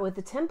talk about with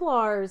the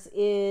Templars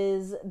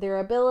is their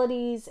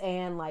abilities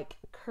and like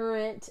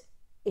current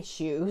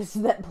issues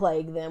that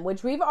plague them,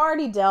 which we've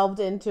already delved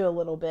into a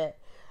little bit.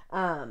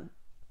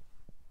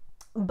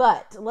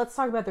 But let's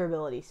talk about their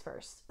abilities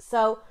first.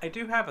 So I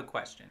do have a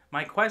question.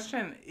 My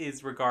question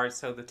is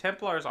so the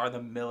Templars are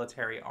the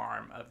military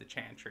arm of the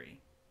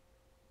Chantry.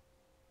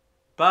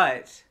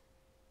 But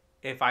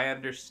if I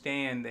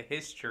understand the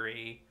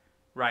history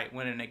right,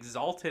 when an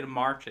exalted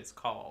march is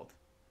called,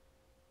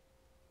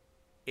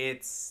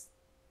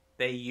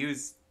 they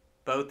use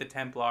both the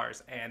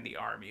Templars and the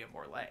army of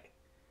Orlais.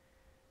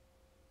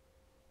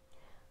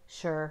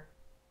 Sure.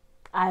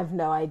 I have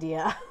no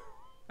idea.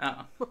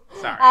 Oh,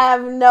 sorry. I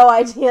have no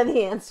idea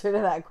the answer to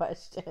that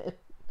question.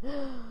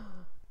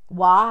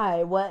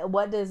 Why?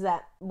 What does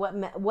that?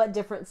 What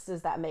difference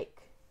does that make?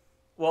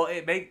 Well,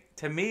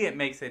 to me it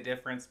makes a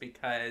difference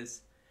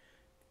because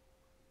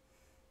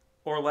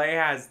Orlais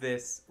has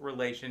this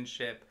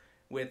relationship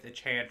with the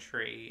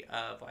Chantry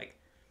of like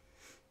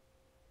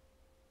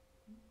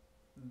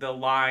the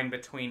line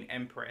between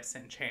Empress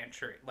and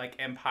Chantry, like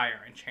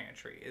Empire and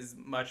Chantry, is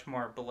much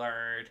more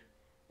blurred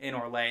in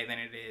Orlais than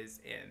it is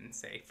in,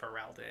 say,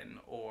 Ferelden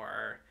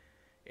or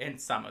in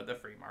some of the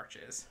free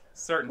marches.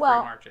 Free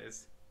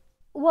marches.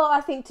 Well, I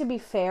think to be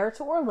fair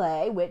to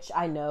Orlais, which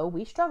I know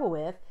we struggle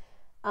with,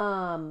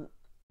 I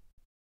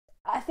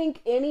think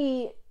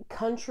any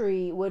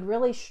country would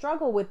really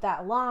struggle with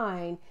that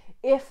line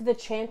if the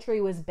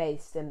Chantry was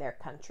based in their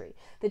country.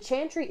 The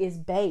Chantry is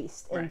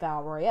based in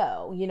Val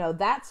Royeaux. You know,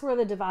 that's where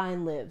the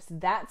Divine lives.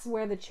 That's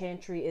where the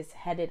Chantry is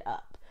headed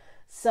up.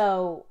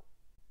 So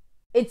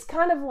it's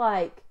kind of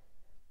like,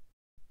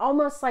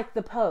 almost like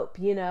the Pope,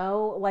 you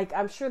know? Like,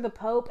 I'm sure the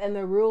Pope and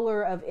the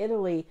ruler of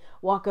Italy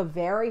walk a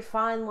very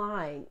fine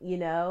line, you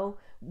know,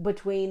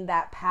 between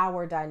that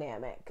power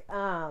dynamic.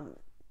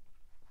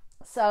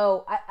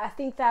 So I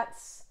think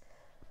that's,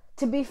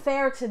 to be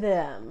fair to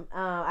them,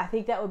 I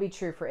think that would be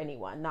true for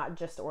anyone, not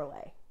just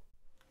Orlais.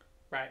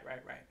 Right.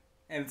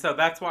 And so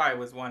that's why I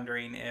was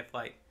wondering if,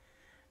 like,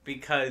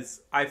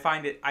 because I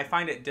find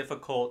it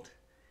difficult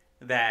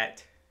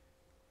that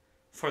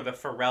for the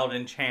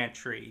Ferelden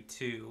Chantry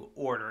to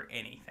order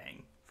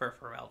anything for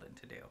Ferelden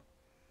to do,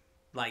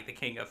 like the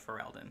King of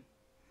Ferelden.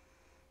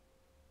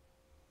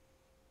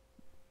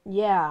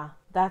 Yeah,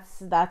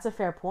 that's a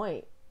fair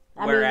point.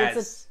 I mean,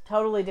 it's a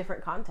totally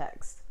different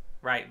context.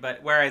 Right,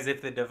 but whereas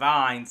if the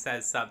Divine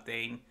says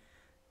something,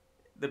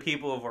 the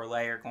people of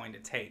Orlais are going to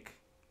take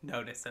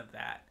notice of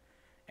that,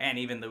 and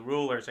even the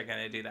rulers are going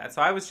to do that.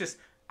 So I was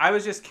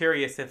just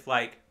curious if,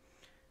 like,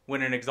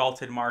 when an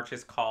exalted march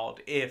is called,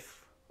 if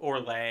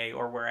Orlais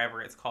or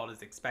wherever it's called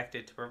is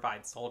expected to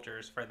provide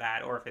soldiers for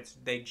that, or if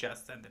they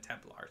just send the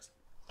Templars.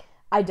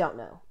 I don't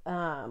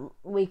know.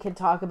 We could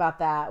talk about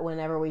that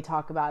whenever we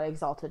talk about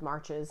exalted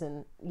marches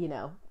in,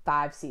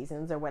 5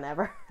 seasons or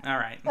whenever. All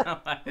right. No,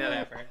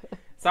 whatever.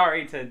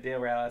 Sorry to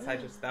derail us.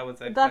 That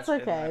was a That's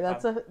okay.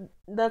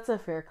 That's a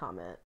fair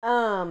comment.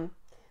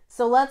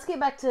 So let's get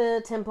back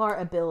to Templar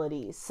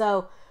abilities.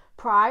 So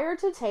prior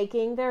to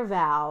taking their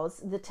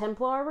vows, the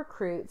Templar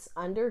recruits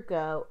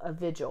undergo a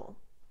vigil.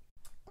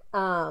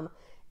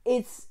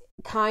 It's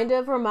kind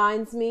of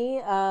reminds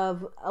me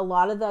of a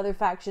lot of the other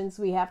factions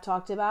we have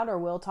talked about or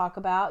will talk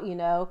about.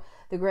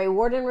 The Grey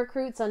Warden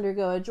recruits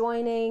undergo a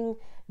joining.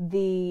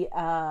 The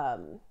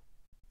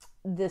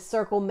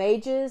Circle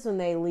Mages, when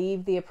they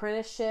leave the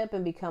apprenticeship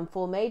and become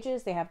full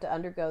mages, they have to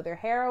undergo their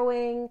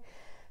harrowing.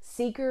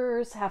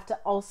 Seekers have to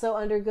also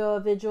undergo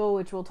a vigil,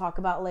 which we'll talk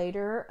about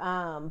later.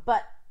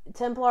 But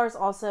Templars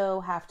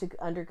also have to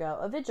undergo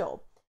a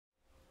vigil.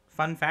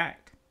 Fun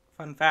fact.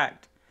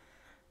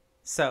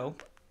 So,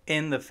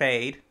 in the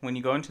Fade, when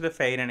you go into the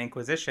Fade and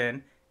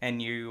Inquisition,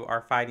 and you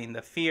are fighting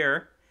the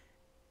Fear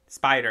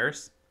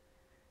Spiders,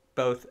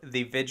 both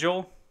the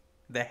Vigil,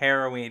 the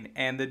Harrowing,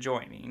 and the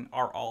Joining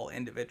are all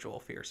individual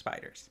Fear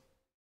Spiders.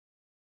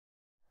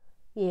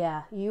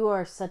 Yeah, you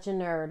are such a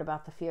nerd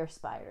about the Fear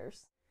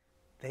Spiders.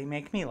 They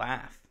make me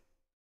laugh.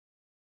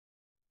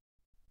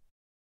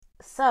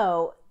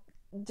 So,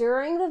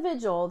 during the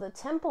vigil, the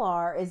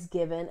Templar is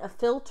given a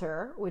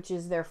filter, which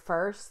is their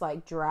first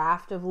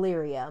draft of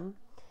Lyrium,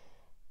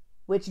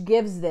 which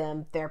gives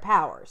them their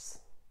powers.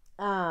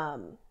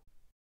 And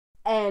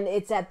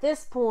it's at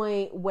this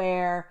point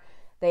where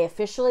they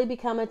officially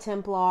become a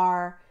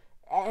Templar,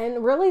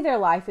 and really their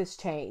life is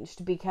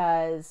changed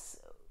because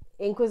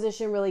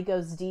Inquisition really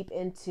goes deep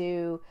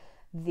into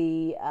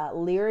the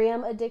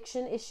Lyrium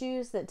addiction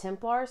issues that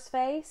Templars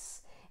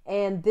face.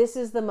 And this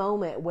is the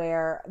moment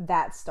where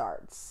that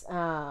starts.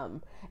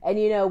 And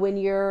when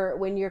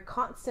you're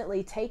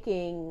constantly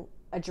taking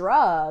a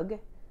drug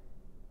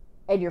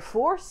and you're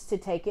forced to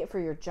take it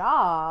for your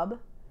job,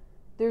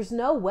 there's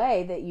no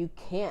way that you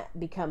can't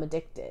become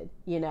addicted,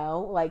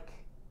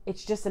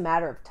 it's just a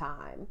matter of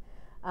time.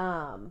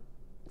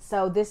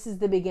 So this is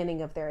the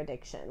beginning of their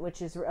addiction,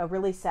 which is a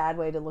really sad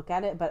way to look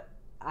at it, but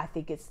I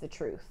think it's the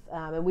truth.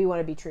 And we want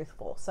to be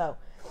truthful. So,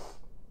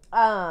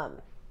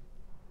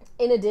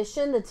 in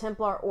addition, the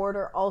Templar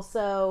Order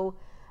also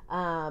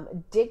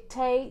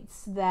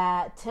dictates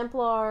that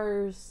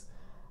Templars,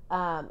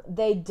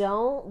 they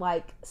don't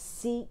like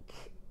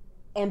seek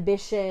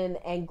ambition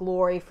and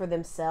glory for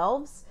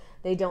themselves.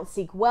 They don't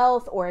seek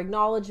wealth or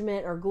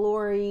acknowledgement or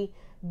glory.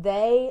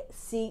 They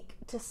seek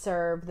to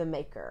serve the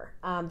Maker.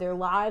 Their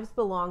lives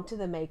belong to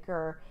the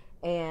Maker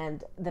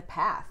and the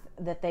path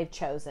that they've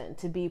chosen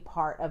to be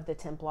part of the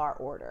Templar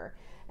Order.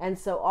 And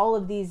so all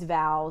of these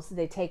vows,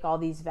 they take all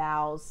these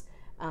vows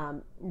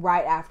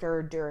right after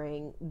or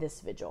during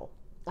this vigil.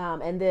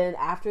 And then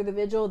after the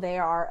vigil, they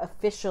are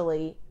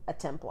officially a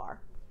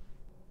Templar.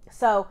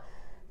 So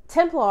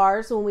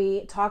Templars, when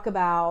we talk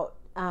about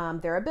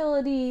their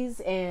abilities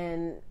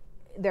and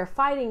their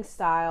fighting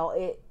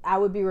style, I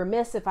would be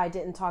remiss if I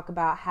didn't talk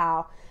about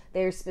how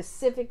they're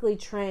specifically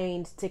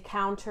trained to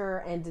counter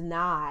and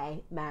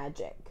deny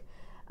magic.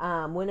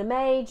 When a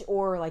mage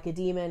or like a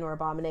demon or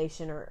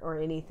abomination or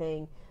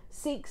anything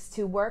seeks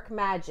to work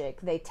magic,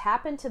 they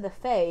tap into the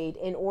Fade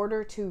in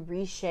order to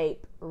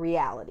reshape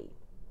reality.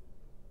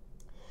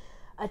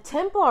 A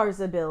Templar's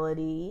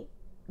ability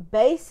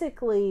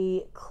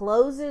basically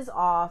closes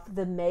off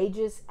the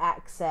mage's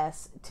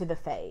access to the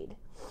Fade.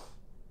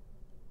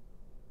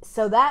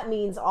 So that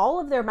means all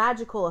of their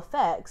magical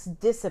effects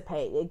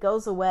dissipate. It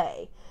goes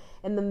away.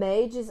 And the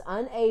mage is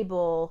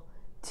unable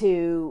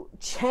to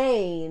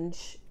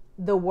change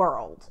the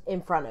world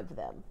in front of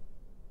them.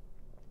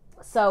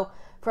 So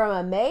from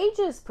a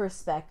mage's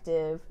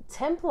perspective,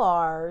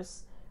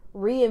 Templars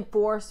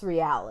reinforce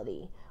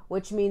reality,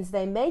 which means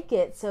they make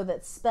it so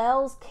that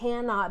spells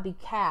cannot be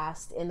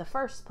cast in the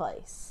first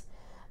place.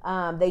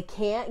 They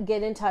can't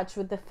get in touch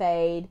with the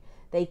Fade.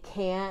 They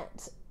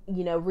can't,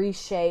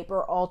 reshape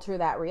or alter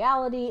that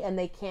reality, and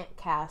they can't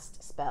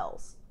cast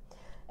spells.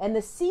 And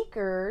the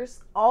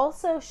Seekers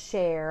also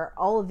share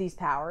all of these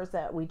powers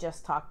that we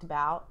just talked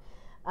about,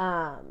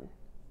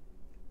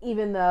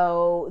 even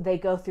though they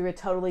go through a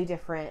totally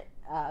different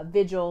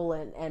vigil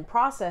and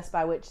process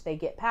by which they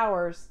get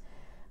powers.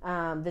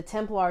 The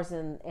Templars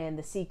and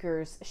the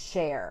Seekers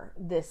share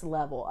this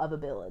level of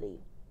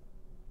ability.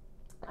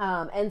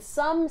 And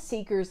some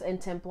Seekers and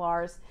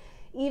Templars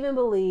even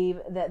believe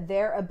that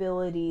their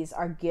abilities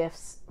are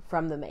gifts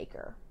from the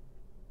Maker.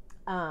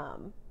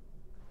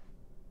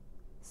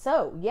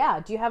 So,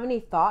 yeah, do you have any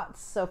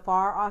thoughts so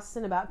far,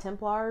 Austin, about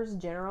Templars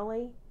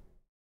generally?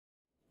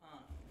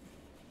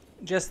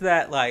 Just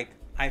that,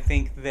 I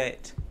think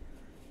that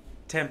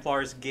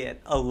Templars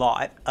get a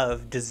lot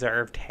of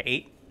deserved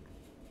hate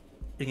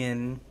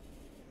in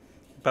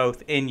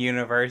both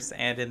in-universe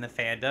and in the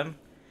fandom.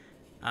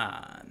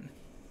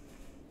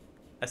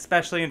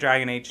 Especially in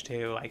Dragon Age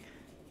 2,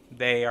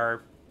 they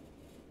are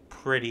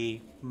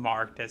pretty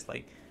marked as,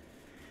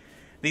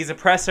 these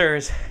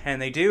oppressors,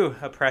 and they do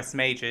oppress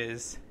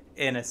mages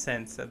in a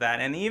sense of that.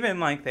 And even,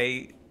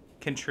 they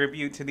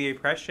contribute to the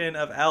oppression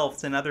of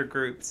elves and other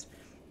groups,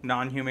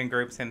 non-human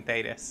groups in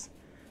Thedas.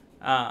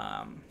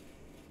 But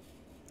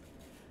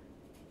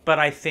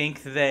I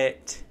think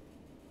that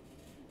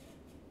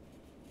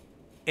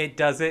it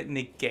doesn't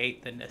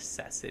negate the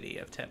necessity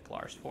of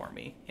Templars for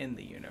me in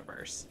the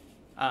universe.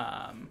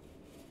 And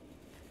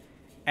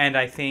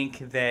I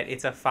think that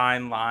it's a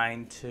fine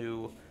line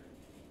to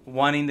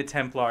wanting the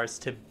Templars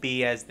to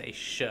be as they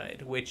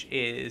should, which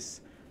is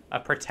a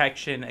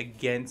protection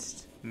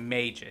against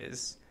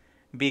mages.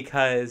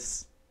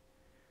 Because,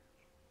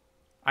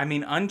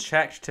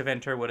 unchecked,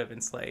 Tevinter would have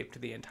enslaved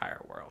the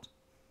entire world.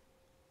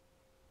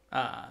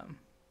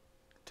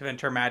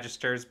 Tevinter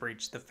Magisters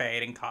breached the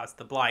Fade and caused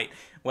the Blight.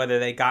 Whether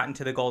they got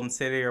into the Golden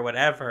City or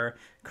whatever,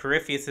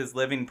 Corypheus is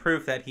living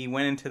proof that he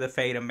went into the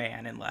Fade a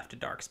man and left a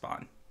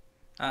Darkspawn.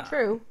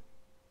 True.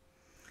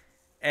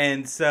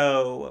 And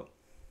so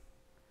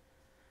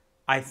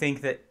I think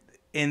that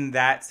in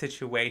that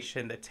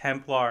situation, the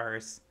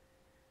Templars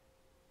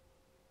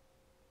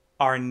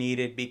are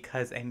needed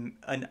because an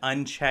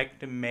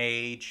unchecked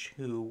mage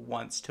who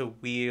wants to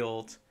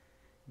wield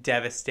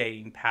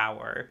devastating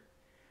power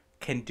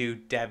can do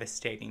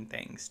devastating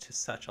things to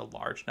such a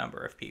large number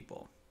of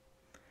people.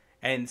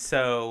 And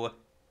so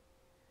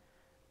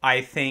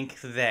I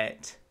think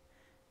that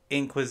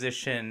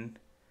Inquisition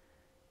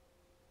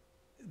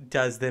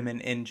does them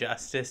an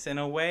injustice in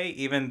a way,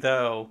 even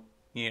though,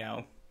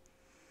 and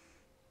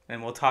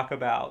we'll talk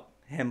about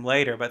him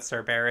later, but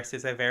Cerberus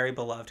is a very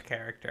beloved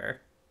character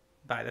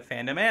by the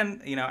fandom,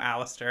 and,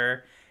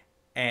 Alistair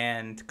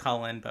and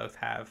Cullen both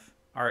have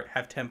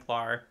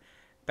Templar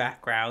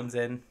backgrounds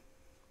and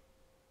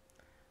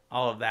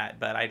all of that,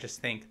 but I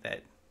just think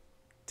that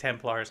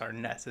Templars are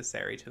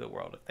necessary to the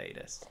world of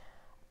Thedas.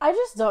 I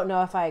just don't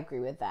know if I agree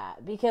with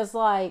that, because,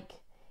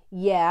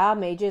 yeah,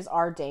 mages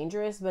are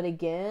dangerous, but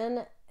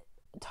again,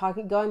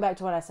 going back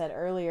to what I said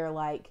earlier,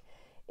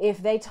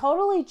 if they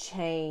totally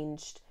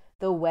changed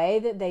the way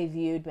that they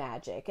viewed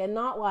magic, and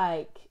not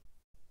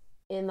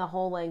in the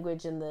whole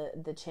language in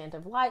the Chant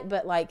of Light,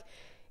 but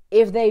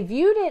if they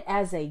viewed it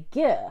as a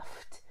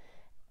gift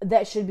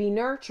that should be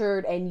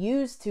nurtured and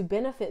used to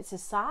benefit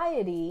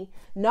society,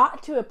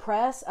 not to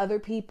oppress other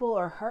people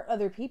or hurt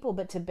other people,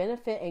 but to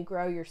benefit and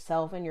grow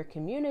yourself and your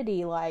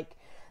community, like,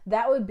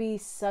 that would be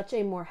such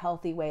a more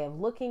healthy way of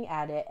looking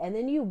at it. And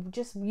then you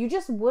just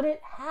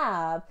wouldn't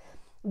have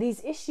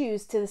these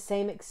issues to the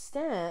same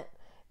extent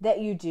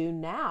that you do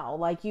now.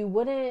 Like, you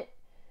wouldn't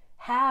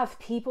have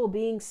people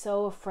being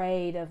so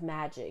afraid of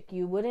magic.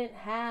 You wouldn't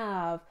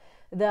have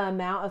the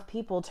amount of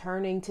people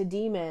turning to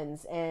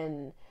demons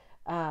and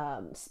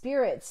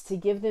spirits to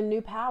give them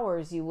new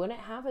powers. You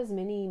wouldn't have as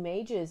many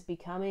mages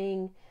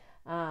becoming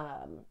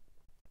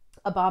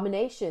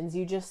abominations.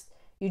 You just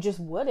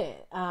wouldn't.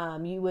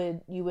 You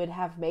would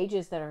have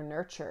mages that are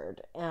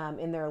nurtured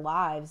in their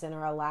lives and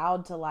are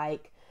allowed to,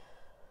 like,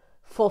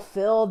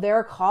 fulfill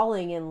their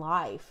calling in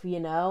life, you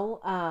know?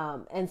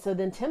 And so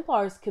then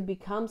Templars could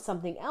become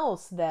something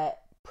else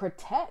that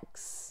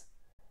protects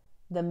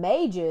the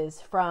mages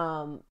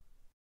from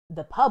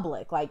the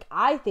public. Like,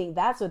 I think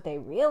that's what they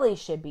really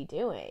should be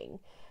doing,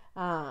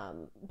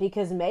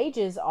 because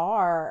mages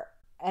are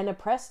an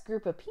oppressed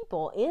group of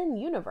people in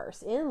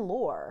universe, in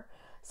lore.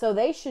 So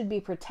they should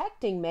be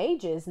protecting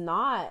mages,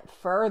 not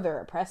further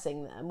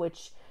oppressing them,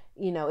 which,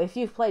 you know, if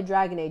you've played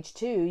Dragon Age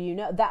 2, you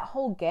know that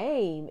whole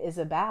game is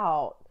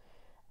about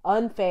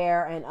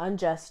unfair and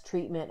unjust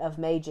treatment of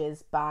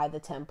mages by the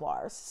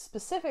Templars,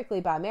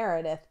 specifically by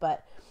Meredith,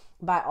 but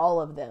by all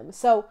of them.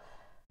 So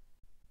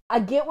I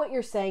get what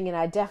you're saying, and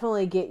I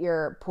definitely get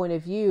your point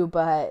of view,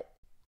 but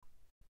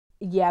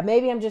yeah,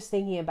 maybe I'm just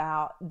thinking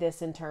about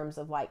this in terms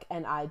of, like,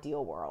 an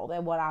ideal world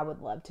and what I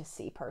would love to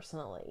see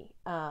personally.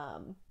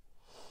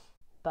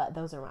 But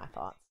those are my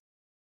thoughts.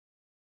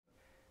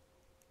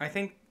 I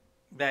think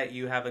that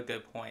you have a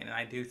good point, and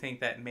I do think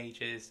that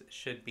mages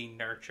should be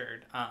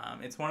nurtured.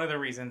 It's one of the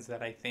reasons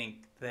that I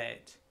think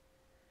that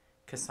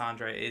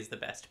Cassandra is the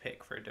best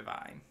pick for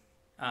Divine,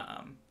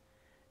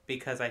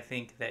 because I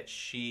think that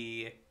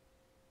she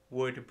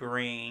would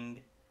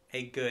bring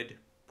a good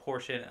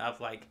portion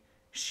of, like,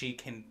 she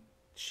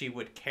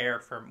would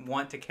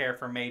want to care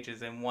for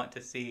mages and want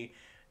to see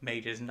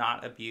mages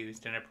not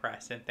abused and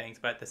oppressed and things,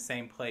 but at the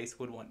same place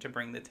would want to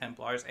bring the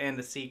Templars and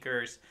the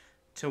Seekers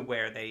to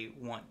where they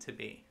want to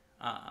be.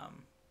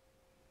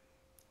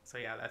 So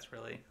yeah, that's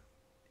really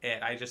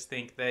it. I just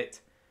think that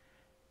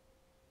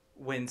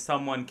when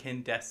someone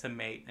can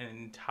decimate an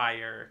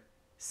entire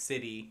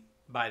city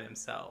by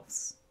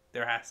themselves,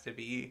 there has to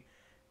be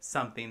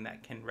something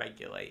that can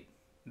regulate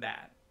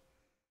that.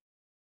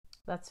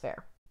 That's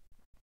fair.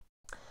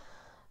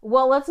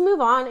 Well, let's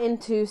move on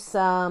into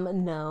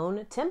some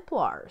known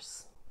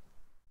Templars.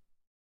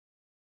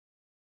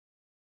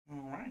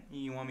 All right.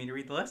 You want me to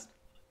read the list?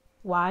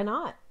 Why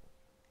not?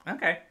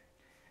 Okay.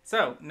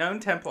 So, known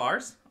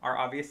Templars are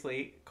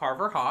obviously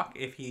Carver Hawk,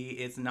 if he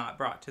is not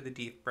brought to the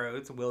Deep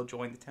Roads, will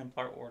join the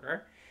Templar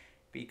Order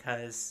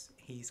because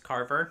he's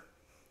Carver.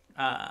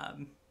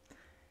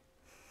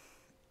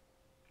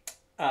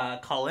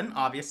 Cullen,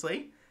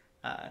 obviously.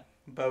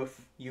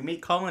 You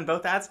meet Cullen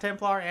both as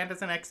Templar and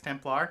as an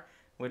ex-Templar,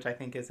 which I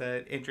think is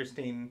an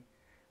interesting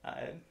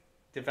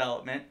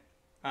development.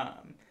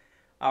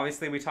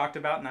 Obviously, we talked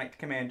about Knight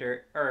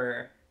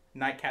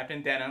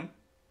Captain Denham.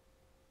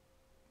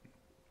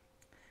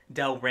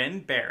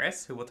 Delrin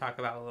Barris, who we'll talk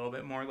about a little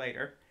bit more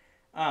later.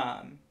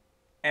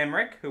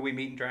 Emmerich, who we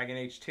meet in Dragon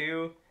Age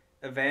 2.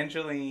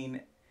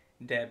 Evangeline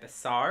de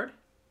Bessard.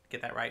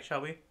 Get that right,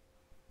 Shelby?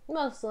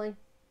 Mostly.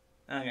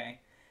 Okay.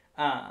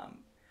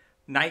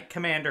 Knight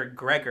Commander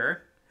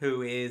Gregor,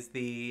 who is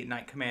the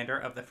Knight Commander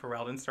of the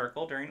Ferelden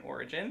Circle during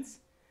Origins.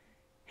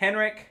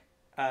 Henrik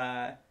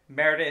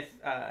Meredith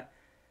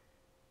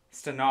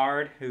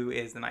Stannard, who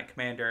is the Knight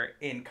Commander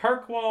in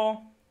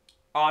Kirkwall.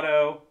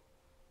 Otto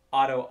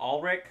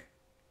Ulrich.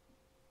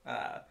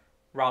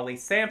 Raleigh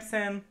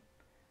Sampson.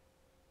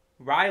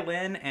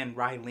 Rylin and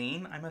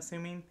Rylene, I'm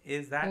assuming.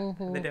 Is that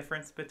the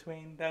difference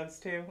between those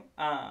two?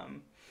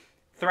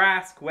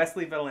 Thrask,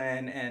 Wesley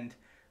Villain, and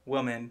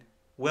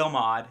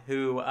Wilmod,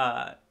 who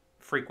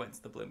frequents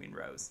the Blooming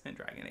Rose in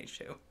Dragon Age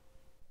 2.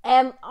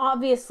 And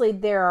obviously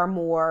there are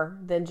more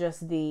than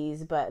just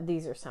these, but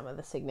these are some of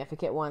the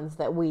significant ones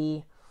that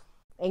we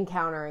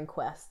encounter in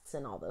quests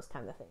and all those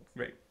kind of things.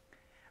 Right.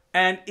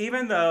 And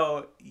even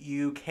though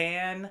you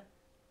can,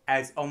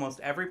 as almost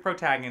every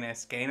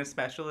protagonist, gain a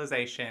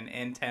specialization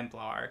in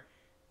Templar,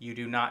 you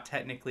do not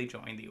technically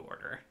join the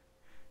Order.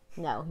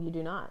 No, you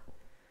do not.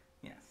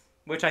 Yes.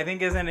 Which I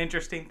think is an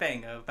interesting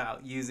thing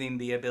about using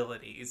the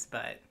abilities,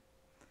 but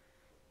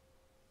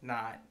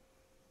not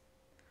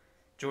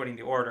joining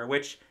the Order.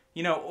 Which,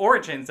 you know,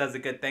 Origins does a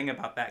good thing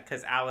about that,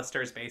 because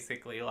Alistair's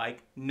basically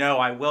like, no,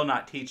 I will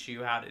not teach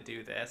you how to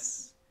do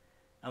this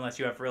unless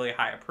you have really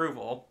high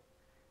approval,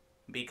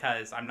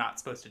 because I'm not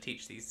supposed to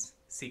teach these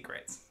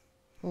secrets.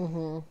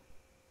 Mm-hmm.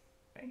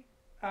 Okay.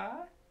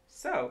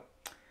 So,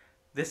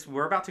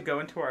 we're about to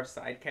go into our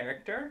side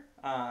character,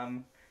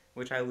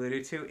 which I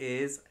alluded to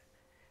is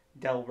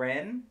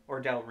Delrin,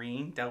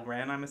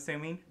 I'm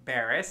assuming,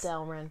 Barris.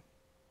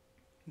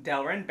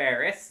 Delrin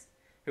Barris,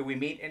 who we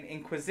meet in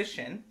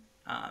Inquisition.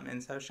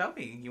 And so,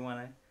 Shelby, you want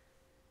to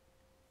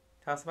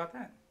tell us about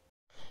that?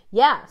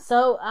 Yeah,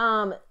 so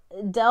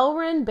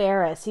Delrin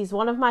Barris, he's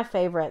one of my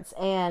favorites,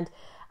 and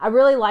I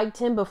really liked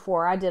him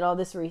before I did all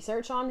this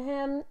research on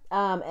him,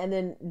 and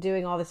then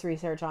doing all this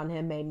research on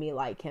him made me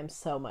like him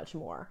so much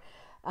more.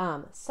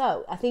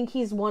 So I think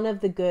he's one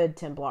of the good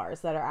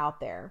Templars that are out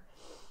there.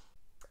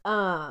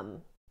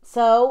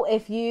 So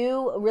if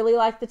you really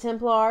like the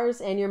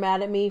Templars and you're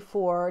mad at me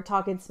for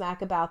talking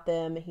smack about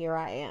them, here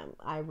I am.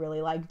 I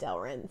really like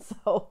Delrin,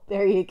 so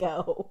there you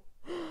go.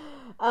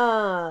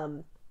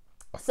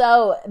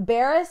 So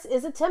Barris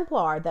is a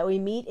Templar that we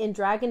meet in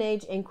Dragon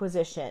Age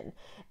Inquisition,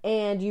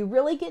 and you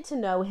really get to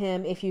know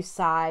him if you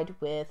side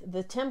with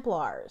the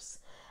Templars.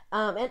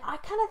 And I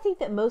kind of think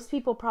that most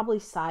people probably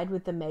side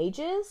with the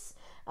mages,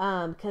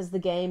 because the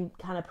game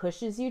kind of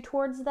pushes you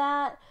towards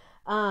that.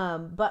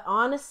 But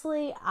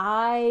honestly,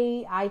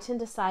 I tend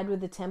to side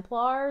with the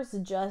Templars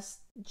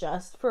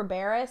just for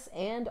Barris,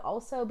 and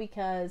also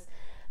because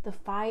the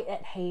fight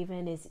at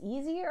Haven is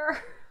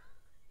easier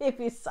if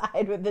you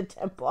side with the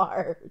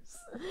Templars.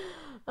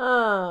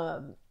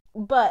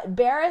 But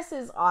Barris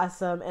is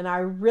awesome, and I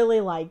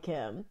really like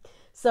him.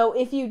 So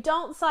if you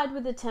don't side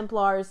with the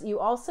Templars, you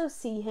also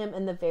see him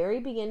in the very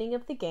beginning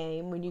of the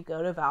game when you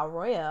go to Val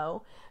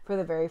Royeaux for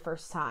the very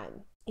first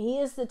time. He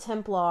is the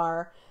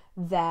Templar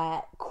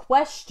that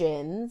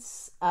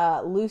questions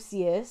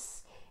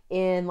Lucius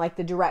in like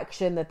the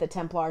direction that the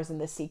Templars and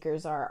the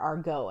Seekers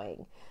are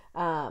going.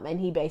 And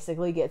he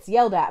basically gets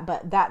yelled at,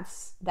 but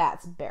that's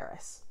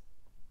Barris.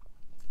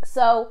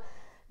 So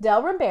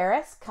Delrin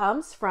Barris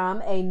comes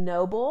from a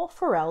noble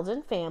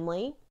Ferelden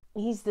family.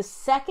 He's the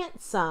second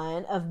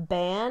son of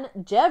Ban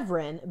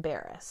Jevrin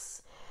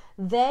Barris.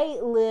 They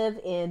live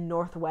in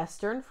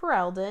northwestern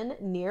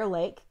Ferelden near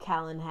Lake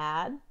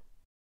Calenhad.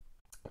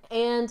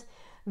 And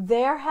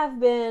there have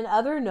been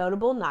other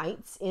notable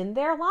knights in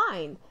their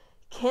line.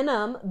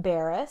 Kinnam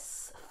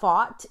Barris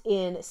fought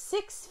in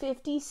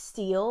 650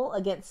 steel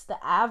against the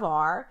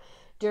Avar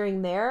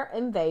during their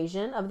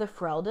invasion of the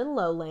Ferelden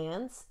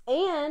lowlands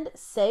and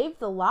saved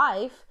the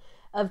life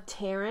of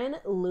Terran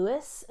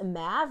Louis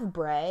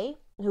Mavbray,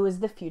 who is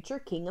the future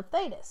king of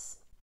Thedas.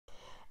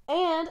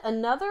 And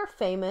another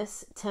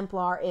famous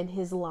Templar in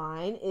his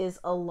line is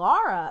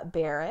Alara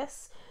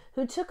Barris,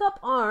 who took up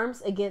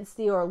arms against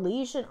the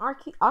Orlesian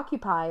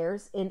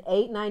occupiers in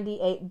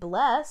 898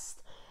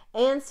 Blessed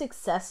and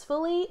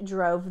successfully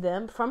drove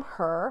them from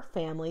her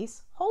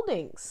family's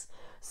holdings.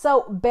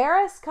 So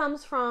Barris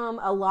comes from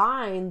a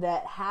line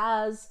that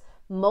has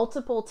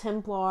multiple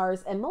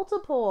Templars and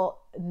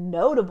multiple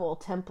notable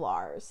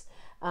Templars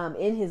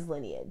in his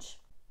lineage.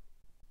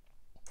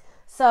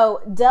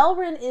 So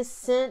Delrin is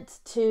sent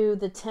to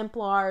the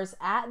Templars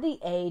at the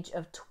age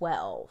of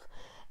 12.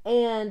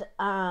 And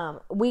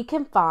we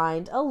can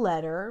find a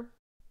letter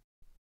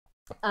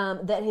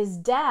that his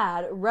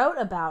dad wrote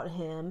about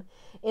him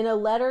in a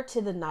letter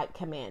to the Knight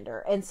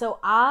Commander. And so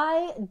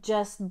I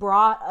just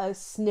brought a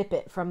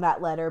snippet from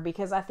that letter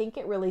because I think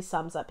it really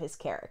sums up his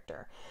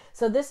character.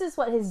 So this is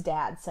what his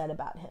dad said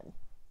about him.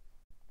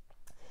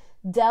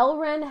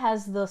 Delrin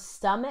has the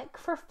stomach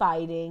for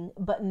fighting,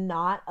 but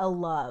not a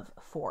love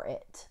for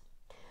it.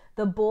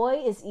 The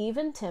boy is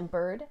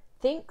even-tempered,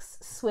 thinks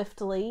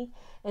swiftly,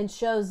 and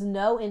shows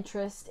no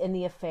interest in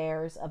the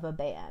affairs of a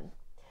band.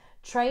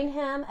 Train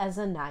him as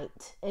a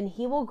knight, and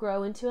he will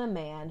grow into a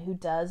man who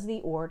does the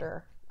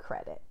order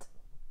credit.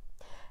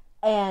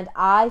 And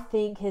I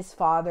think his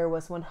father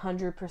was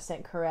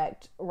 100%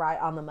 correct, right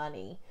on the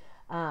money,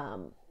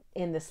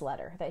 in this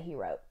letter that he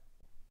wrote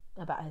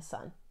about his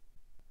son.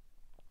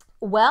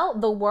 Well,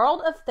 the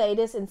World of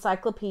Thedas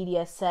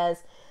Encyclopedia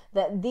says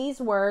that these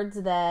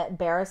words that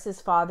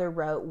Barris's father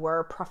wrote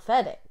were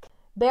prophetic.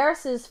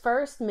 Barris's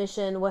first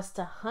mission was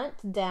to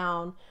hunt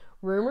down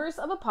rumors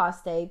of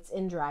apostates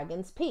in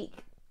Dragon's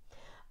Peak.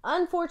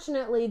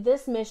 Unfortunately,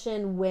 this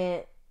mission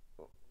went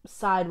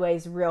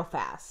sideways real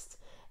fast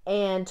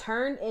and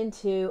turned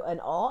into an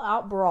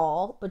all-out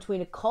brawl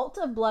between a cult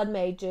of blood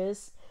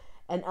mages,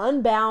 an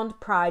unbound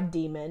pride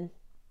demon,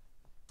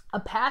 a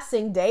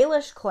passing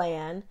Dalish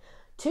clan,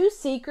 2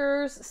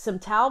 Seekers, some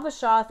Tal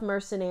Vashoth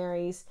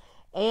mercenaries,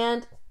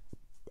 and,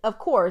 of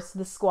course,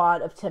 the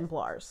squad of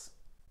Templars.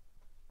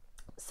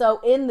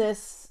 So in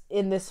this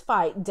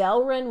fight,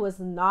 Delrin was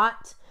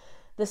not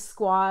the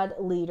squad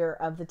leader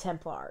of the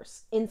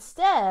Templars.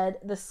 Instead,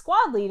 the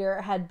squad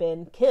leader had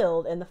been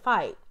killed in the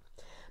fight.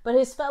 But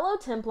his fellow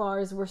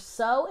Templars were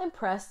so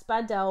impressed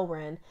by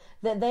Delrin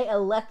that they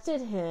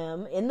elected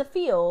him in the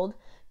field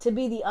to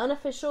be the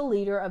unofficial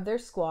leader of their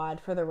squad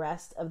for the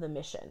rest of the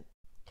mission.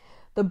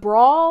 The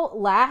brawl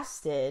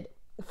lasted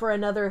for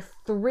another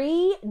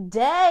 3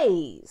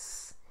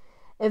 days.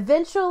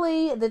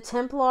 Eventually, the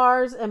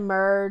Templars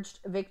emerged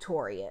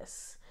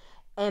victorious,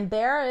 and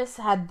Barris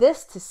had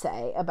this to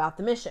say about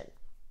the mission.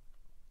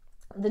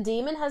 The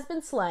demon has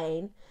been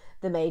slain,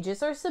 the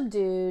mages are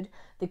subdued,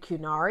 the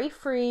Qunari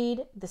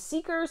freed, the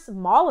Seekers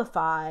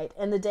mollified,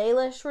 and the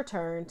Dalish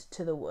returned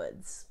to the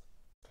woods.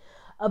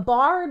 A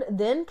bard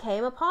then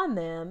came upon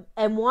them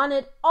and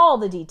wanted all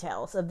the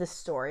details of this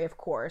story, of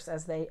course,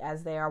 as they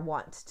are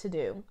wont to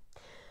do.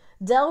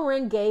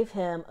 Delrin gave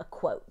him a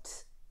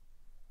quote.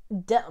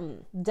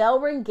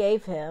 Delrin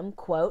gave him,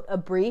 quote, a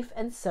brief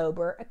and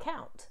sober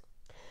account.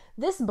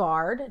 This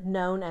bard,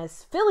 known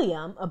as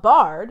Lyrium, a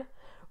bard,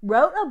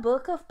 wrote a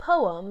book of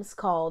poems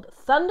called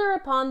Thunder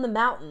Upon the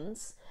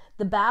Mountains,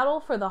 the Battle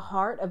for the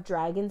Heart of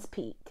Dragon's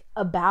Peak,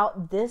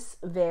 about this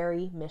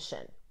very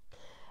mission.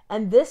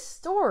 And this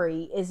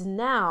story is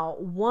now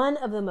one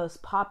of the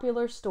most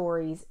popular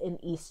stories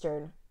in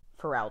Eastern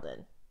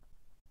Ferelden.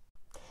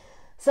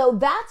 So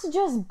that's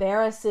just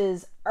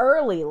Barris's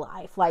early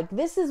life. Like,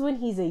 this is when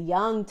he's a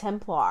young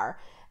Templar.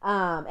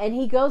 And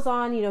he goes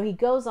on,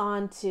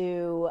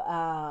 to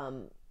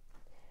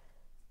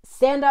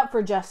stand up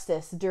for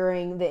justice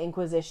during the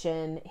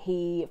Inquisition.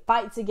 He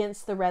fights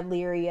against the Red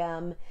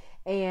Lyrium.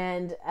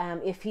 And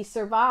if he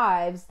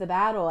survives the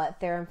battle at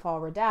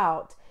Therenfall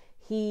Redoubt,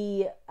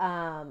 you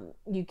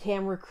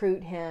can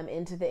recruit him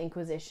into the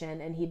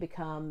Inquisition, and he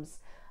becomes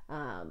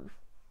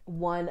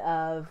one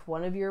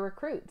of your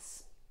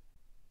recruits.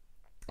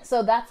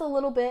 So that's a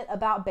little bit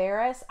about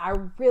Barris. I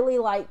really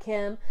like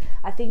him.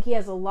 I think he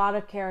has a lot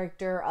of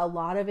character, a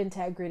lot of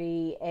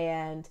integrity,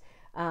 and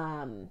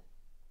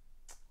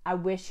I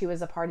wish he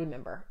was a party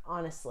member,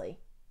 honestly.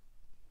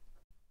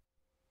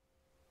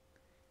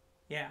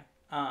 Yeah.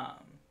 I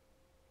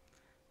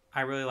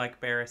really like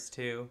Barris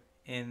too,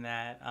 in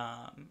that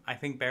I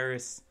think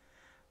Barris,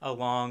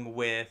 along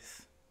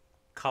with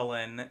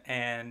Cullen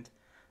and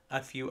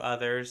a few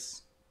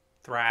others,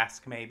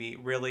 Thrask maybe,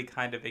 really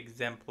kind of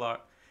exemplify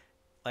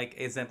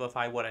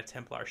what a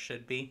Templar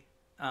should be.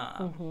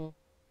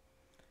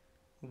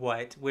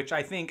 Which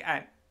I think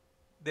at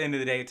the end of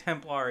the day, a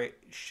Templar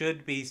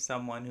should be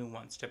someone who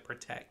wants to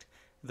protect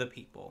the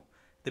people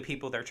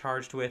they're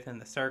charged with in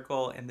the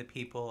circle, and the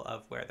people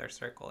of where their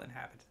circle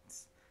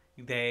inhabitants.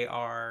 They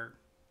are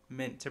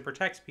meant to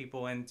protect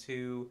people and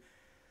to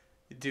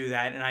do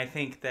that. And I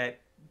think that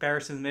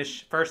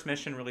Barris's first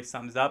mission really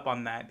sums up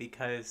on that,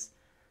 because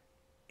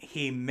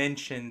he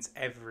mentions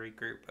every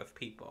group of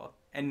people,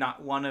 and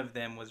not one of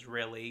them was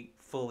really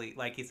fully,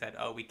 like he said,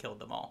 oh, we killed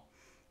them all.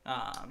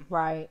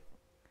 Right.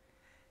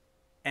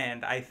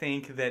 And I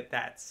think that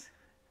that's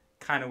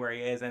kind of where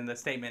he is, and the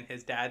statement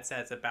his dad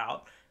says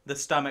about the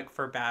stomach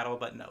for battle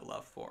but no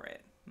love for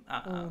it.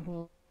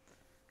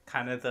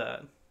 Kind of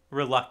the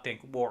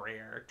reluctant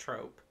warrior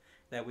trope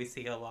that we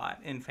see a lot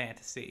in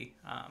fantasy.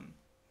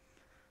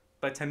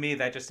 But to me,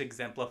 that just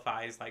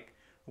exemplifies like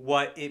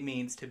what it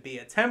means to be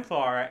a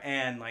Templar,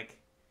 and like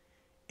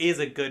is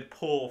a good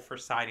pull for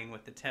siding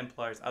with the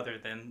Templars, other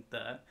than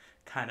the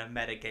kind of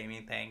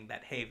metagaming thing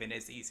that Haven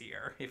is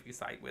easier if you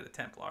side with the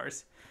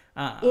Templars.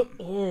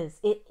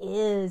 It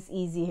is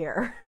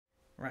easier.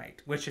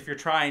 Right. Which, if you're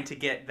trying to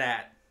get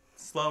that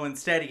slow and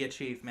steady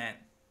achievement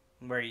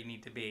where you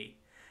need to be.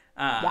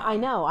 Yeah, I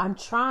know. I'm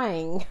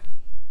trying.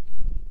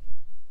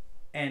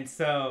 And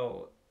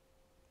so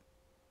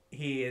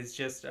he is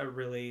just a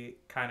really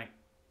kind of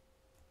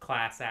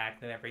class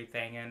act and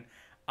everything. And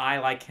I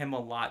like him a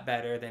lot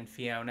better than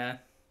Fiona.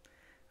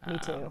 Me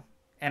too.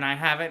 And I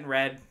haven't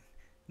read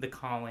The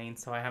Calling,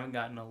 so I haven't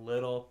gotten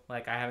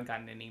I haven't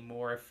gotten any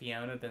more of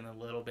Fiona than the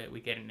little bit we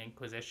get in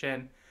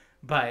Inquisition.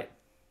 But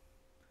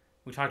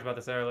we talked about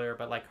this earlier,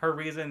 but like her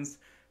reasons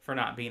for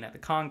not being at the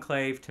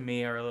Conclave to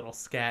me are a little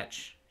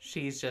sketch.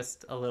 She's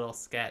just a little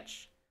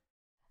sketch.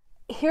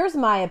 Here's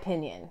my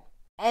opinion.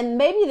 And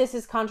maybe this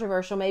is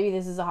controversial. Maybe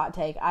this is a hot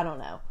take. I don't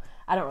know.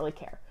 I don't really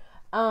care.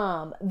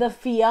 The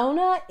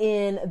Fiona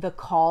in The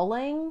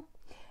Calling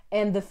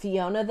and the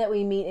Fiona that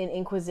we meet in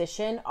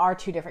Inquisition are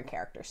two different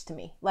characters to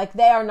me. Like,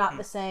 they are not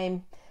the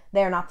same.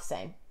 They are not the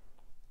same.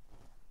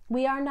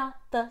 We are not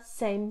the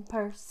same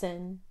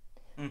person.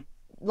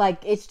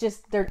 Like, it's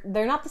just, they're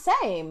not the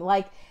same.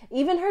 Like,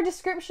 even her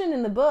description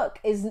in the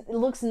book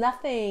looks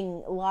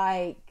nothing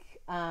like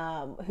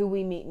who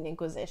we meet in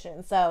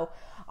Inquisition. So,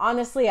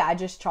 honestly, I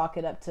just chalk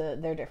it up to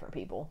they're different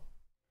people.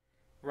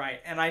 Right,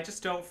 and I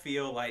just don't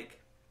feel like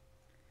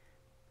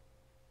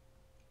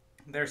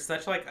there's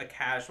such, like, a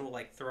casual,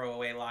 like,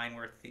 throwaway line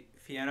where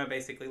Fiona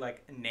basically,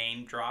 like,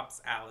 name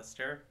drops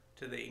Alistair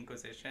to the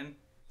Inquisition.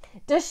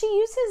 Does she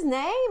use his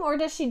name, or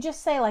does she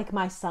just say, like,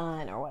 my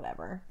son or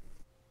whatever?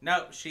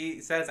 No,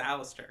 she says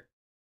Alistair.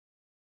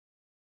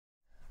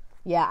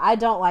 Yeah, I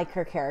don't like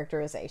her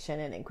characterization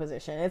in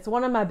Inquisition. It's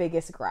one of my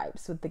biggest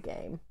gripes with the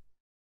game.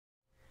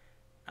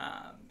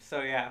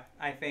 So yeah,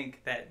 I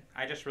think that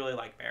I just really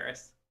like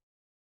Barris.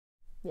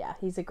 Yeah,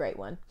 he's a great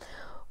one.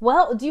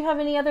 Well, do you have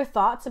any other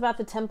thoughts about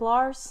the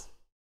Templars?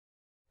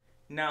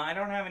 No, I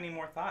don't have any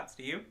more thoughts.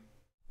 Do you?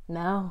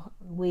 No,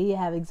 we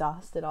have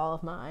exhausted all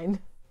of mine.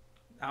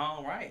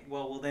 All right.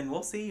 Well, then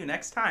we'll see you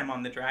next time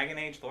on the Dragon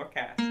Age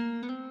Lorecast.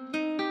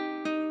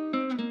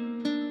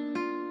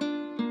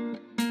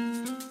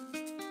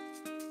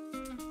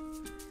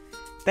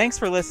 Thanks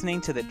for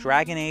listening to the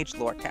Dragon Age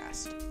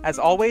Lorecast. As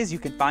always, you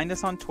can find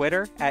us on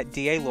Twitter at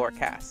DA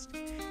Lorecast.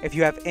 If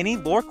you have any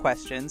lore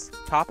questions,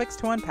 topics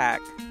to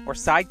unpack, or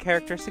side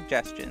character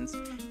suggestions,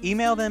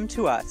 email them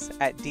to us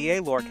at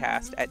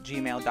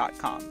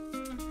dalorecast@gmail.com.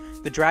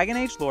 The Dragon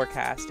Age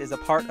Lorecast is a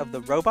part of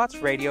the Robots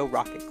Radio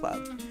Rocket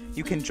Club.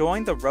 You can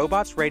join the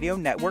Robots Radio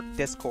Network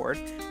Discord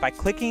by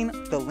clicking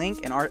the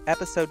link in our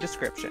episode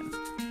description.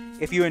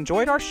 If you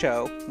enjoyed our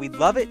show, we'd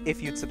love it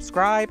if you'd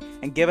subscribe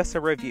and give us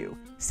a review.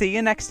 See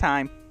you next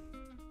time.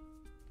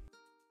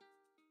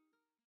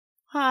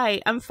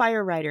 Hi, I'm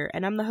Firewriter,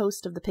 and I'm the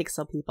host of The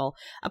Pixel People,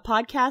 a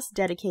podcast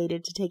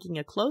dedicated to taking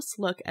a close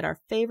look at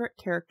our favorite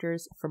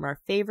characters from our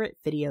favorite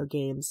video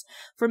games.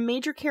 From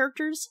major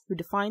characters who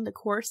define the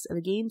course of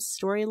a game's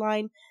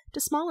storyline to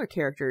smaller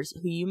characters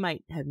who you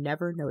might have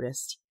never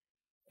noticed.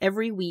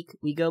 Every week,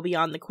 we go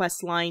beyond the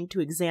quest line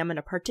to examine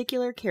a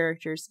particular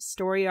character's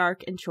story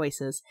arc and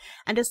choices,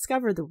 and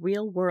discover the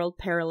real-world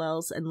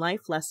parallels and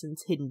life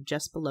lessons hidden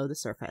just below the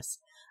surface.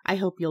 I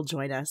hope you'll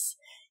join us.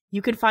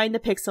 You can find the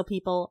Pixel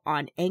People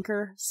on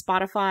Anchor,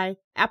 Spotify,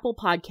 Apple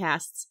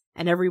Podcasts,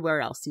 and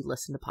everywhere else you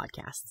listen to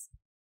podcasts.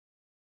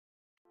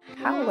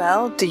 How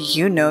well do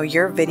you know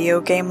your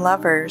video game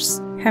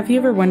lovers? Have you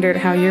ever wondered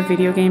how your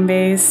video game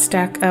bays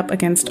stack up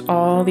against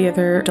all the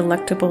other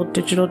delectable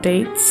digital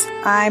dates?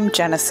 I'm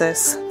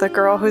Genesis, the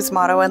girl whose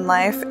motto in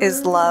life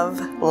is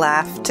love,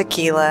 laugh,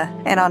 tequila.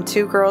 And on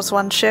Two Girls,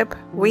 One Ship,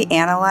 we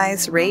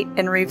analyze, rate,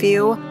 and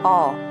review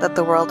all that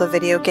the world of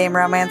video game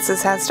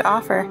romances has to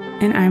offer.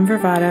 And I'm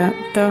Vervada,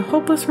 the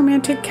hopeless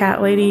romantic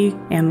cat lady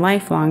and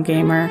lifelong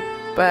gamer.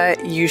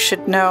 But you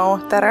should know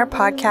that our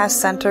podcast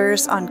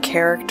centers on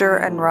character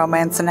and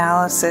romance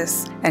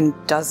analysis and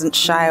doesn't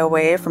shy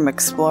away from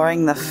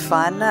exploring the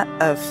fun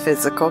of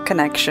physical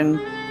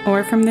connection.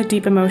 Or from the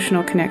deep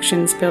emotional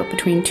connections built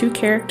between two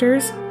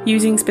characters,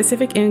 using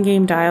specific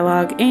in-game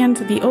dialogue and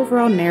the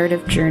overall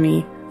narrative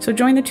journey. So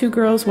join the Two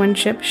Girls, One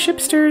Ship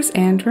shipsters,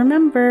 and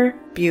remember,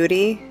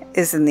 beauty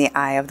is in the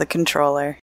eye of the controller.